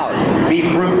 spread out, be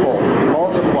fruitful,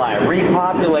 multiply,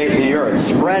 repopulate the earth,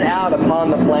 spread out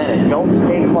upon the planet. Don't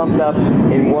stay clumped up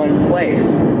in one place.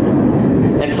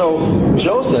 And so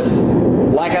Joseph,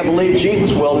 like I believe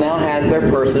Jesus will, now has their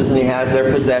purses, and he has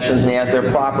their possessions, and he has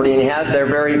their property, and he has their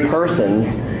very persons.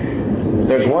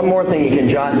 There's one more thing you can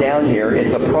jot down here.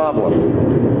 It's a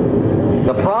problem.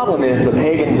 The problem is the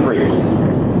pagan priests.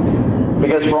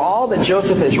 Because for all that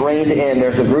Joseph has reigned in,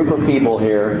 there's a group of people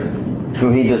here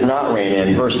who he does not reign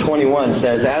in. Verse 21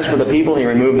 says, as for the people, he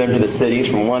removed them to the cities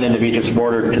from one end of Egypt's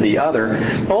border to the other.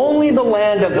 Only the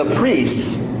land of the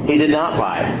priests he did not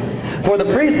buy. For the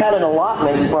priests had an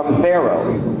allotment from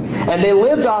Pharaoh, and they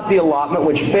lived off the allotment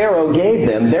which Pharaoh gave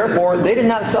them. Therefore, they did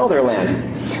not sell their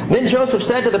land. Then Joseph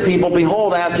said to the people,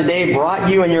 behold, I have today bought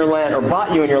you in your land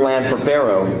for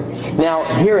Pharaoh.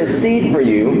 Now here is seed for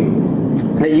you,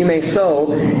 that you may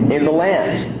sow in the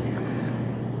land.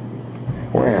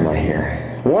 Where am I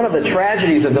here? One of the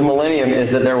tragedies of the millennium is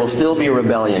that there will still be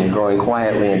rebellion growing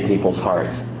quietly in people's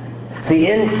hearts. See,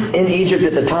 in Egypt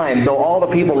at the time, though all the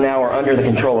people now are under the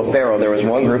control of Pharaoh, there was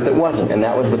one group that wasn't, and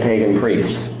that was the pagan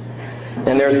priests.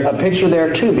 And there's a picture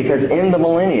there too, because in the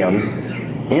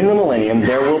millennium,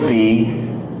 there will be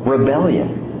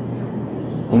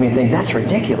rebellion. You may think, that's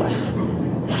ridiculous.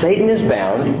 Satan is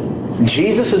bound.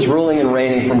 Jesus is ruling and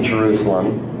reigning from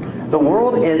Jerusalem. The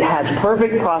world has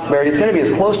perfect prosperity. It's going to be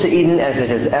as close to Eden as it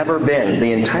has ever been,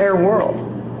 the entire world.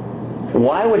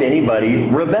 Why would anybody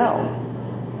rebel?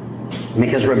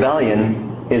 Because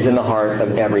rebellion is in the heart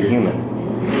of every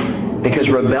human. Because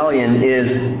rebellion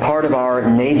is part of our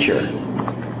nature.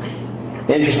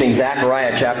 Interesting,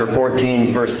 Zechariah chapter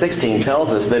 14, verse 16 tells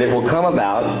us that it will come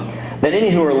about that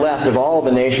any who are left of all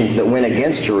the nations that went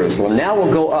against Jerusalem now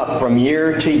will go up from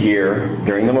year to year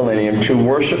during the millennium to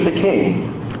worship the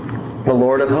King, the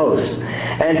Lord of hosts,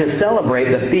 and to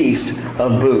celebrate the Feast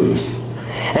of Booths.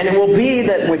 And it will be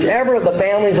that whichever of the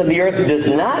families of the earth does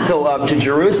not go up to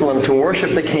Jerusalem to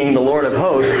worship the King, the Lord of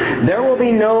hosts, there will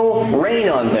be no rain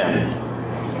on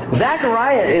them.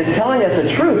 Zechariah is telling us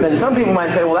the truth, and some people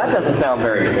might say, well, that doesn't sound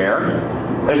very fair.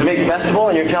 There's a big festival,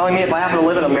 and you're telling me if I happen to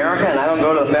live in America and I don't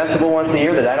go to the festival once a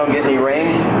year that I don't get any rain?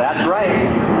 That's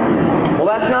right. Well,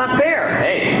 that's not fair.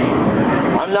 Hey,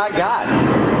 I'm not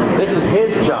God. This is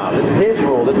His job. This is His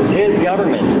rule. This is His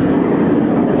government.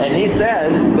 And He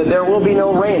says that there will be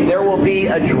no rain. There will be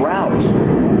a drought.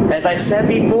 As I said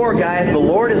before, guys, the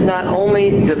Lord is not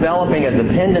only developing a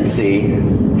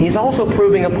dependency, He's also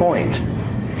proving a point.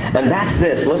 And that's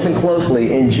this. Listen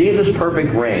closely. In Jesus'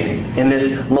 perfect reign, in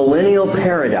this millennial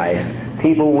paradise,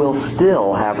 people will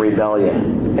still have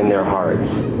rebellion in their hearts.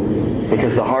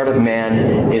 Because the heart of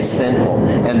man is sinful.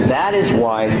 And that is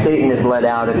why Satan is let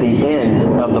out at the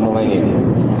end of the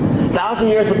millennium. 1,000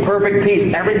 years of perfect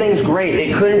peace. Everything's great.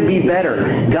 It couldn't be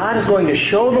better. God is going to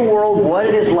show the world what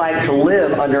it is like to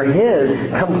live under His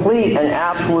complete and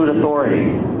absolute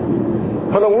authority.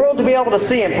 For the world to be able to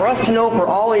see, and for us to know for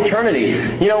all eternity.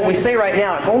 You know, we say right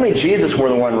now, if only Jesus were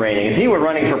the one reigning, if He were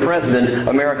running for president,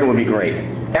 America would be great.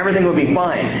 Everything would be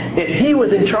fine. If He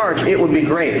was in charge, it would be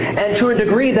great. And to a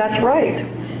degree, that's right.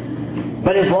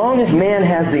 But as long as man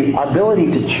has the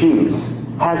ability to choose,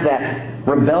 has that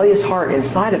rebellious heart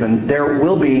inside of him, there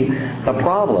will be a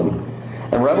problem.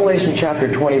 And Revelation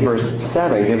chapter 20, verse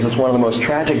 7 gives us one of the most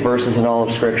tragic verses in all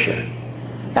of Scripture.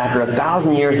 After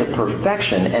 1,000 years of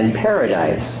perfection and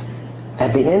paradise,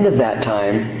 at the end of that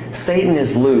time, Satan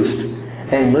is loosed,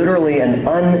 and literally an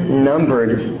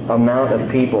unnumbered amount of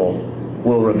people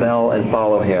will rebel and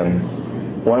follow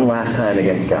him one last time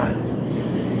against God.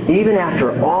 Even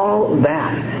after all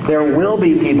that, there will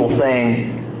be people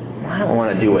saying, I don't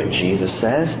want to do what Jesus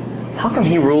says. How come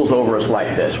He rules over us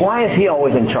like this? Why is He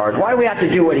always in charge? Why do we have to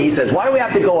do what He says? Why do we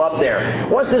have to go up there?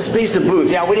 What's this Feast of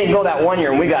Booths? Yeah, we didn't go that one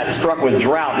year and we got struck with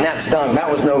drought and that stung. That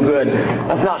was no good.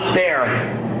 That's not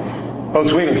fair.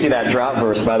 Folks, we even see that drought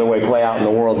verse, by the way, play out in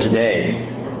the world today.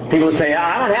 People say,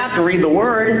 I don't have to read the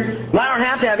Word. I don't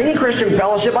have to have any Christian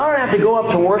fellowship. I don't have to go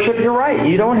up to worship. You're right.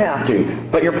 You don't have to.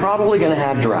 But you're probably going to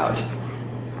have drought.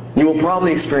 You will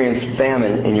probably experience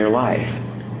famine in your life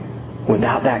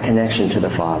without that connection to the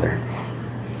Father.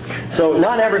 So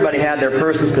not everybody had their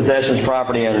persons, possessions,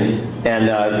 property,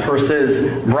 and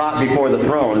purses brought before the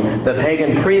throne. The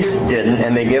pagan priests didn't,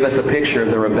 and they give us a picture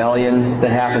of the rebellion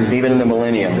that happens even in the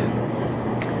millennium.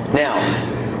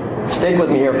 Now, stick with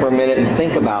me here for a minute and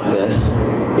think about this.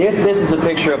 If this is a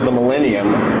picture of the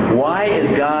millennium, why is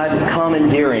God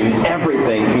commandeering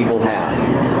everything people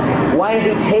have? Why is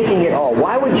He taking it all?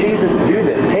 Why would Jesus do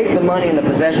this? Take the money and the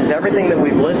possessions, everything that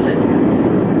we've listed.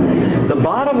 The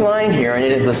bottom line here, and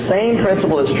it is the same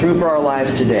principle that's true for our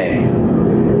lives today,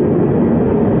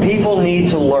 people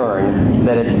need to learn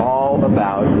that it's all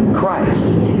about Christ.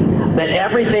 That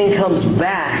everything comes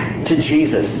back to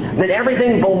Jesus. That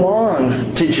everything belongs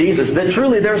to Jesus. That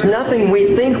truly there's nothing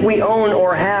we think we own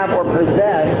or have or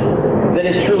possess that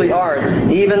is truly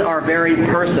ours, even our very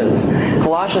persons.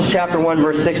 Colossians chapter 1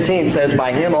 verse 16 says,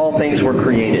 by Him all things were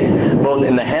created, both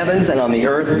in the heavens and on the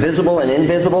earth, visible and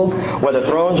invisible, whether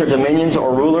thrones or dominions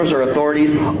or rulers or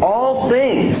authorities, all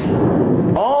things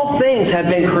have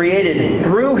been created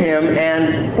through Him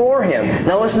and for Him.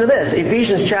 Now listen to this,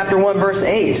 Ephesians chapter 1 verse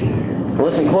 8.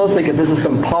 Listen closely because this is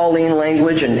some Pauline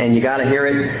language and you got to hear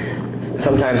it.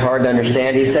 Sometimes hard to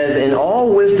understand. He says, in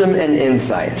all wisdom and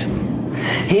insight,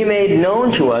 He made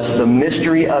known to us the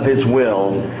mystery of His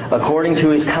will, according to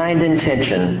His kind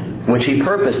intention, which He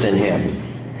purposed in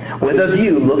Him, with a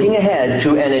view looking ahead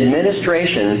to an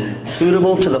administration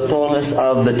suitable to the fullness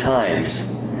of the times.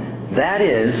 That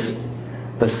is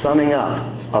the summing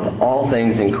up of all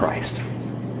things in Christ.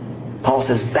 Paul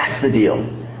says that's the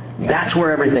deal. That's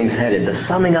where everything's headed. The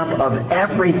summing up of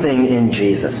everything in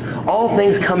Jesus. All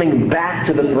things coming back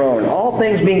to the throne. All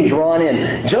things being drawn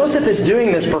in. Joseph is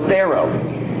doing this for Pharaoh.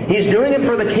 He's doing it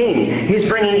for the king. He's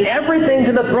bringing everything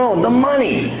to the throne. The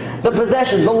money, the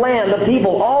possessions, the land, the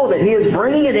people, all of it. He is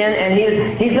bringing it in,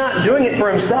 and he's not doing it for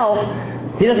himself.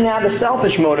 He doesn't have the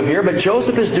selfish motive here, but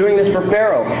Joseph is doing this for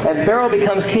Pharaoh. And Pharaoh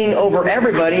becomes king over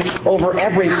everybody, over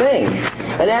everything.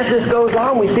 And as this goes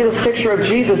on, we see this picture of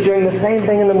Jesus doing the same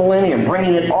thing in the millennium,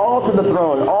 bringing it all to the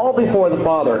throne, all before the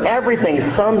Father. Everything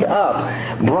summed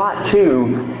up, brought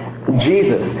to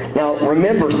Jesus. Now,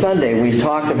 remember Sunday, we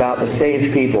talked about the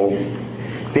saved people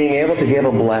being able to give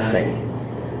a blessing.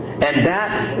 And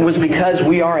that was because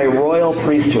we are a royal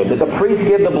priesthood. That the priests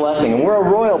give the blessing. And we're a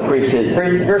royal priesthood.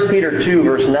 1 Peter 2,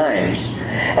 verse 9.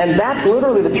 And that's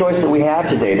literally the choice that we have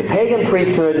today. The pagan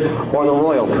priesthood or the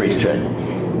royal priesthood.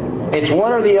 It's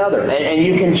one or the other. And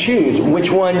you can choose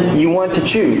which one you want to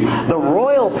choose. The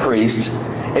royal priest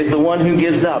is the one who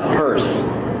gives up purse,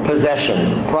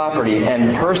 possession, property,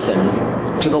 and person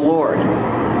to the Lord.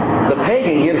 The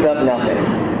pagan gives up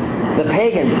nothing. The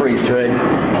pagan priesthood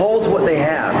holds what they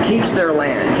have, keeps their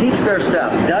land, keeps their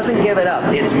stuff, doesn't give it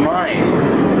up. It's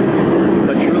mine.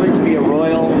 But truly to be a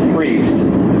royal priest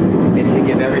is to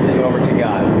give everything over to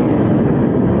God.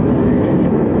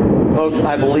 Folks,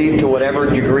 I believe to whatever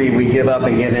degree we give up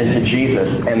and give in to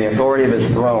Jesus and the authority of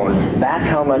His throne, that's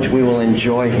how much we will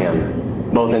enjoy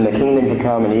Him, both in the kingdom to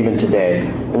come and even today.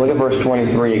 Look at verse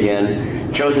 23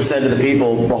 again. Joseph said to the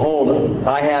people, behold,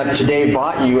 I have today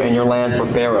bought you and your land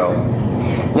for Pharaoh.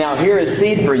 Now here is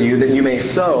seed for you that you may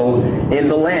sow in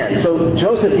the land. So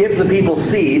Joseph gives the people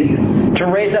seed to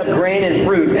raise up grain and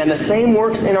fruit, and the same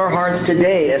works in our hearts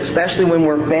today, especially when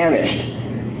we're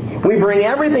famished. We bring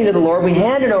everything to the Lord. We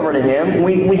hand it over to Him.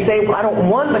 We say, I don't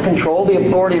want the control, the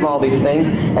authority of all these things.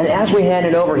 And as we hand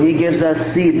it over, He gives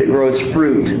us seed that grows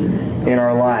fruit in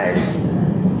our lives.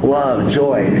 Love,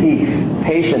 joy, peace,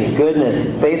 patience,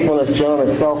 goodness, faithfulness,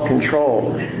 gentleness,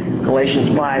 self-control.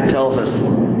 Galatians 5 tells us.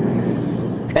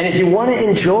 And if you want to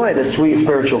enjoy the sweet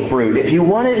spiritual fruit, if you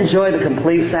want to enjoy the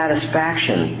complete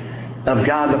satisfaction of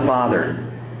God the Father,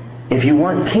 if you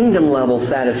want kingdom-level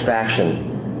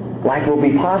satisfaction, like will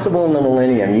be possible in the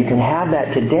millennium, you can have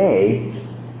that today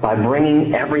by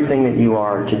bringing everything that you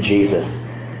are to Jesus.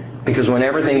 Because when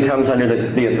everything comes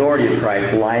under the authority of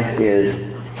Christ, life is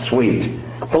sweet.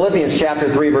 Philippians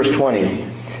chapter 3, verse 20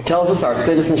 tells us our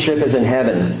citizenship is in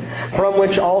heaven, from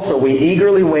which also we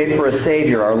eagerly wait for a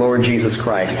Savior, our Lord Jesus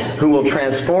Christ, who will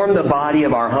transform the body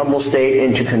of our humble state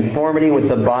into conformity with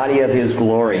the body of His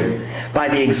glory, by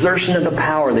the exertion of the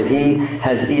power that He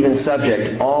has even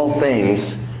subject all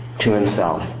things to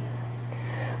Himself.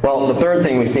 Well, the third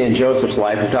thing we see in Joseph's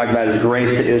life, we talked about His grace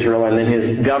to Israel and then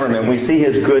His government. We see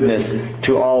His goodness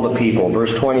to all the people.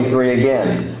 Verse 23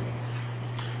 again.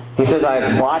 He says, I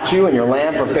have bought you and your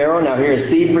land for Pharaoh. Now here is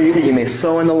seed for you that you may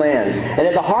sow in the land. And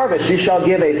at the harvest you shall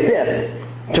give a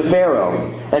fifth to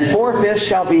Pharaoh. And 4/5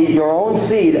 shall be your own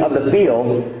seed of the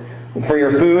field for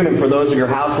your food and for those of your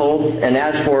households. And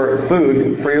as for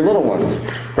food, for your little ones.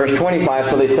 Verse 25,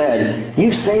 so they said,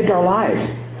 you saved our lives.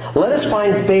 Let us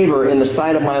find favor in the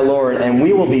sight of my Lord, and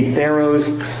we will be Pharaoh's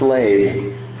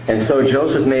slaves. And so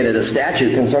Joseph made it a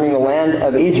statute concerning the land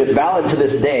of Egypt, valid to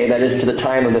this day, that is to the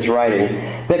time of this writing,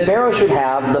 that Pharaoh should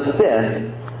have the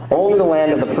fifth. Only the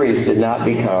land of the priests did not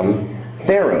become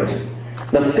Pharaoh's.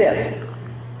 The fifth.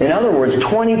 In other words,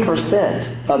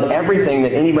 20% of everything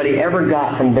that anybody ever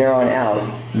got from there on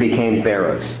out became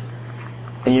Pharaoh's.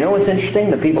 And you know what's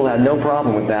interesting? The people had no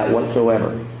problem with that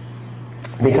whatsoever.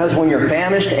 Because when you're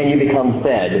famished and you become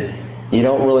fed, you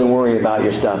don't really worry about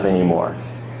your stuff anymore.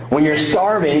 When you're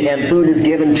starving and food is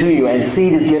given to you, and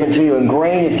seed is given to you, and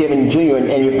grain is given to you,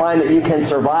 and you find that you can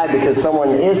survive because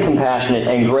someone is compassionate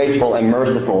and graceful and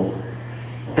merciful,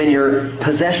 then your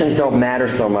possessions don't matter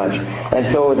so much.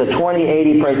 And so it was a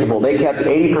 20-80 principle. They kept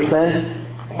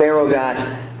 80%. Pharaoh got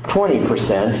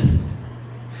 20%.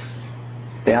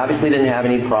 They obviously didn't have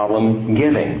any problem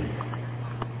giving.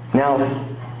 Now,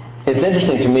 it's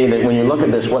interesting to me that when you look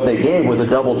at this, what they gave was a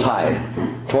double tithe,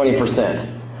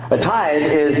 20%. A tithe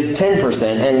is 10%,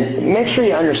 and make sure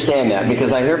you understand that,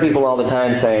 because I hear people all the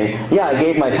time saying, yeah, I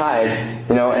gave my tithe,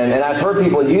 and I've heard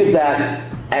people use that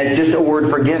as just a word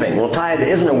for giving. Well, tithe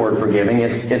isn't a word for giving,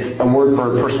 it's a word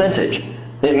for percentage.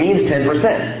 It means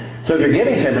 10%. So if you're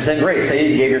giving 10%, great,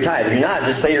 say you gave your tithe. If you're not,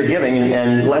 just say you're giving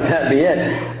and let that be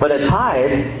it. But a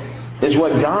tithe is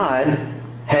what God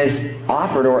has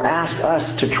offered or asked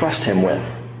us to trust Him with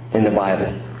in the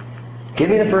Bible. Give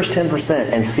me the first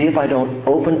 10% and see if I don't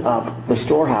open up the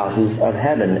storehouses of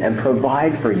heaven and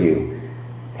provide for you,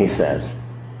 He says.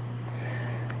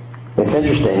 It's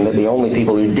interesting that the only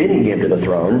people who didn't give to the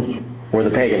throne were the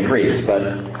pagan priests.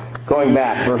 But going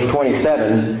back, verse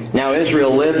 27, now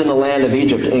Israel lived in the land of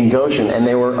Egypt in Goshen, and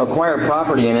they acquired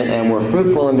property in it and were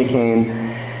fruitful and became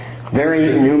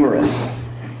very numerous.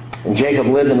 And Jacob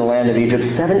lived in the land of Egypt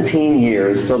 17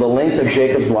 years, so the length of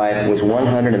Jacob's life was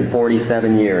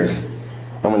 147 years.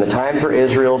 And when the time for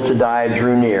Israel to die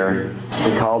drew near,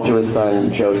 he called to his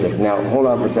son Joseph. Now, hold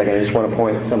on for a second. I just want to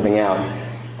point something out.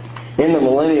 In the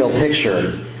millennial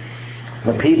picture,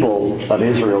 the people of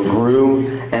Israel grew,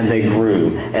 and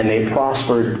they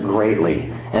prospered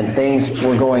greatly. And things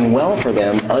were going well for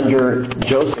them under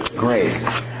Joseph's grace,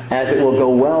 as it will go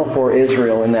well for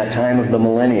Israel in that time of the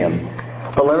millennium.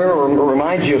 But let me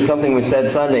remind you of something we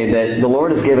said Sunday, that the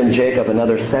Lord has given Jacob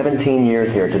another 17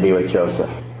 years here to be with Joseph.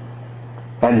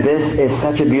 And this is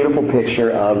such a beautiful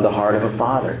picture of the heart of a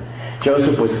father.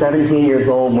 Joseph was 17 years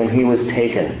old when he was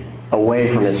taken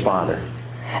away from his father.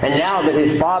 And now that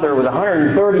his father was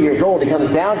 130 years old, he comes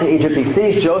down to Egypt, he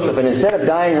sees Joseph, and instead of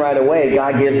dying right away,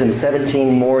 God gives him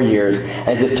 17 more years,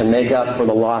 as if to make up for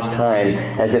the lost time,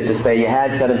 as if to say, you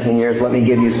had 17 years, let me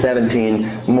give you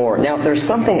 17 more. Now, there's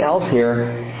something else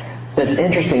here that's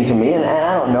interesting to me, and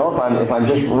I don't know if I'm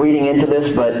just reading into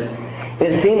this, but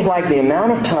it seems like the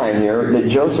amount of time here that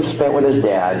Joseph spent with his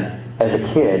dad as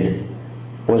a kid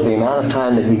was the amount of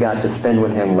time that he got to spend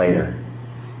with him later.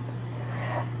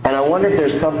 And I wonder if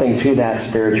there's something to that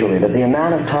spiritually, that the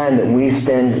amount of time that we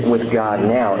spend with God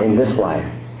now in this life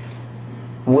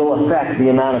will affect the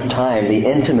amount of time, the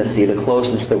intimacy, the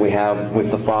closeness that we have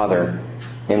with the Father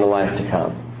in the life to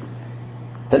come.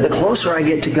 That the closer I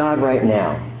get to God right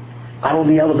now, I will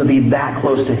be able to be that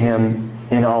close to Him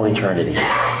in all eternity,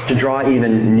 to draw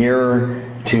even nearer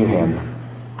to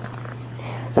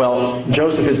Him. Well,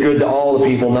 Joseph is good to all the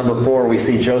people. Number 4, we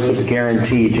see Joseph's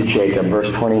guarantee to Jacob,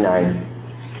 verse 29.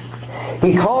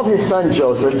 He called his son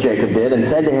Joseph, Jacob did, and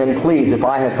said to him, please, if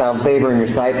I have found favor in your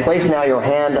sight, place now your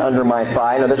hand under my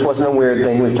thigh. Now, this wasn't a weird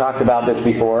thing. We've talked about this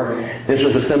before. This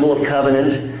was a symbol of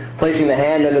covenant. Placing the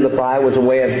hand under the thigh was a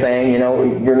way of saying,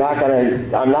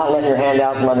 I'm not letting your hand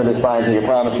out from under this thigh until you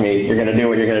promise me you're going to do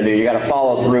what you're going to do. You've got to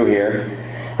follow through here.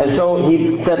 And so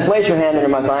he said, place your hand under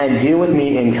my thigh and deal with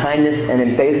me in kindness and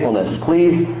in faithfulness.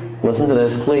 Please, listen to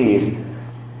this, please,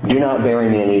 do not bury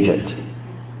me in Egypt.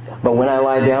 But when I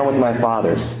lie down with my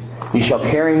fathers, you shall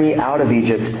carry me out of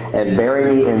Egypt and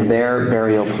bury me in their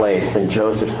burial place. And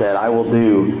Joseph said, I will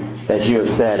do as you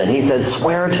have said. And he said,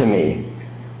 swear to me.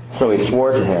 So he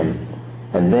swore to him.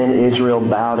 And then Israel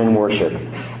bowed in worship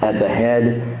at the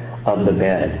head of the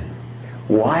bed.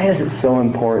 Why is it so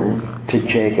important to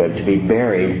Jacob to be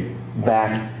buried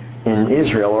back in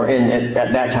Israel, or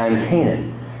at that time Canaan?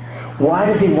 Why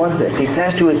does he want this? He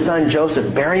says to his son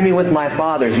Joseph, bury me with my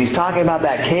fathers. He's talking about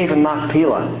that cave in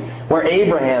Machpelah, where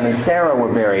Abraham and Sarah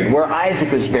were buried, where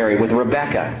Isaac was buried with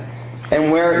Rebekah,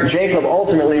 and where Jacob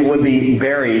ultimately would be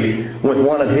buried with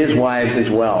one of his wives as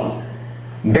well.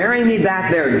 Bury me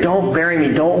back there. Don't bury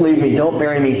me. Don't leave me. Don't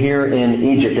bury me here in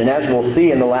Egypt. And as we'll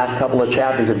see in the last couple of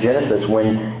chapters of Genesis,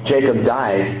 when Jacob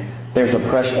dies, there's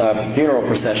a funeral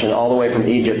procession all the way from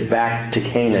Egypt back to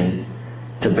Canaan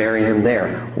to bury him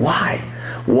there. Why?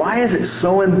 Why is it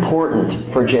so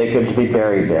important for Jacob to be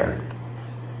buried there?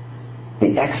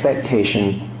 The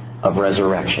expectation of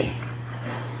resurrection.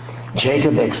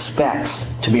 Jacob expects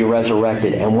to be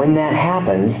resurrected, and when that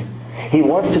happens, he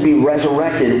wants to be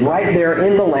resurrected right there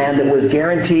in the land that was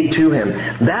guaranteed to him.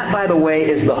 That, by the way,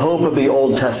 is the hope of the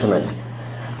Old Testament.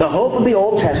 The hope of the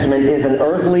Old Testament is an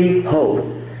earthly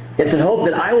hope. It's a hope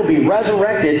that I will be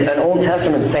resurrected, an Old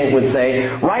Testament saint would say,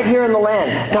 right here in the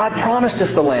land. God promised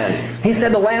us the land. He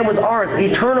said the land was ours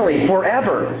eternally,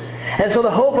 forever. And so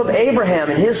the hope of Abraham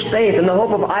and his faith, and the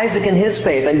hope of Isaac and his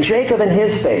faith, and Jacob and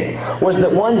his faith, was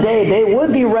that one day they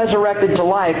would be resurrected to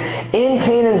life in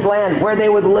Canaan's land, where they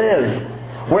would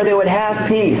live, where they would have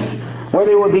peace, where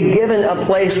they would be given a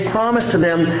place promised to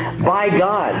them by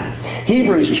God.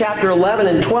 Hebrews chapter 11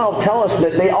 and 12 tell us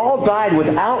that they all died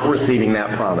without receiving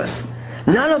that promise.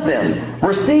 None of them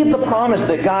received the promise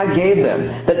that God gave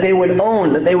them, that they would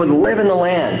own, that they would live in the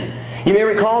land. You may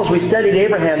recall as we studied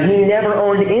Abraham, he never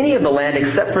owned any of the land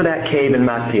except for that cave in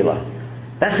Machpelah.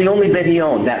 That's the only bit he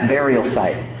owned, that burial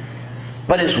site.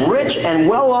 But as rich and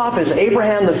well off as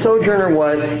Abraham the sojourner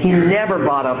was, he never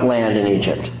bought up land in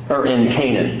Egypt, or in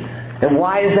Canaan. And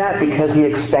why is that? Because he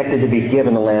expected to be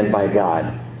given the land by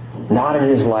God. Not in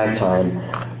his lifetime,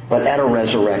 but at a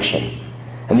resurrection.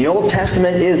 And the Old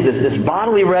Testament is this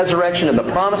bodily resurrection of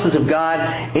the promises of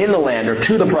God in the land, or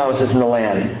to the promises in the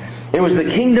land. It was the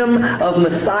kingdom of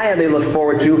Messiah they looked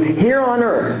forward to here on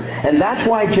earth. And that's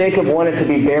why Jacob wanted to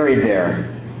be buried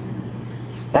there.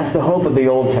 That's the hope of the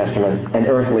Old Testament, an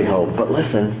earthly hope. But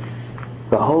listen,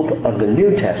 the hope of the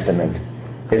New Testament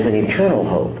is an eternal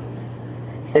hope.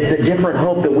 It's a different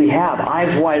hope that we have,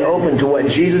 eyes wide open to what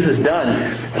Jesus has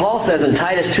done. Paul says in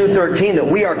Titus 2:13 that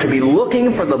we are to be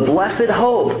looking for the blessed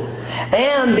hope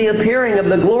and the appearing of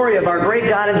the glory of our great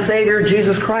God and Savior,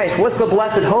 Jesus Christ. What's the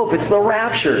blessed hope? It's the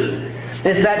rapture.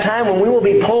 It's that time when we will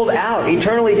be pulled out,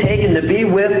 eternally taken to be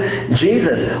with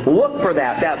Jesus. Look for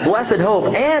that blessed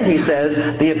hope. And, he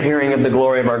says, the appearing of the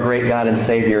glory of our great God and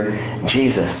Savior,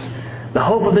 Jesus. The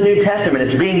hope of the New Testament.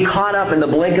 It's being caught up in the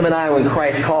blink of an eye when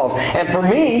Christ calls. And for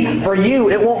me, for you,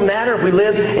 it won't matter if we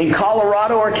live in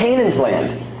Colorado or Canaan's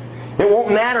land. It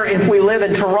won't matter if we live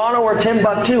in Toronto or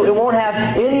Timbuktu. It won't have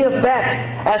any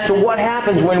effect as to what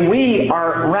happens when we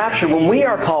are raptured, when we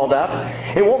are called up.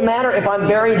 It won't matter if I'm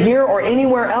buried here or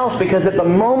anywhere else, because at the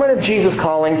moment of Jesus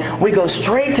calling, we go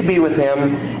straight to be with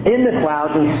Him in the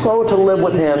clouds, and so to live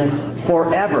with Him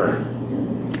forever.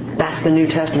 That's the New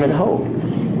Testament hope.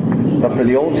 But for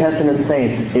the Old Testament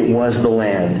saints, it was the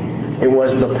land. It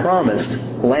was the promised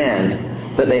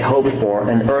land that they hoped for,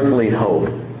 an earthly hope.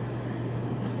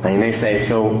 Now you may say,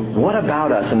 so what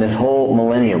about us in this whole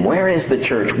millennium? Where is the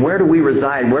church? Where do we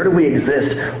reside? Where do we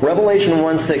exist? Revelation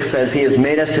 1:6 says He has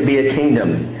made us to be a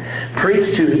kingdom,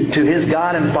 priests to His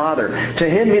God and Father. To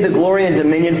Him be the glory and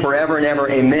dominion forever and ever.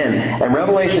 Amen. And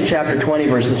Revelation chapter 20,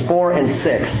 verses 4 and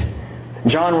 6,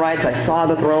 John writes, I saw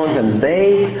the thrones, and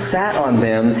they sat on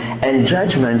them, and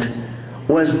judgment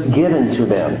was given to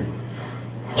them.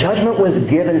 Judgment was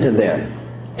given to them.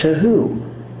 To who?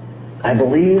 I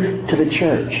believe to the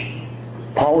church.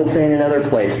 Paul would say in another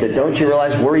place that, don't you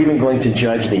realize we're even going to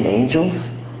judge the angels?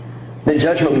 The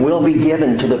judgment will be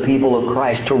given to the people of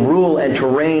Christ to rule and to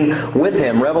reign with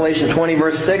Him. Revelation 20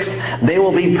 verse 6, they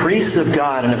will be priests of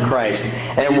God and of Christ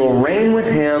and will reign with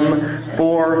Him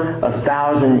for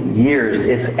 1,000 years.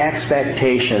 It's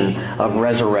expectation of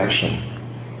resurrection.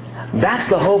 That's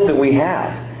the hope that we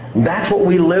have. That's what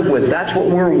we live with. That's what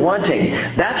we're wanting.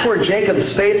 That's where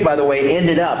Jacob's faith, by the way,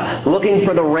 ended up, looking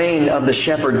for the reign of the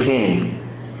shepherd king.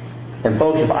 And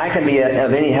folks, if I can be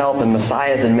of any help in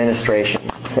Messiah's administration,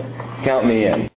 count me in.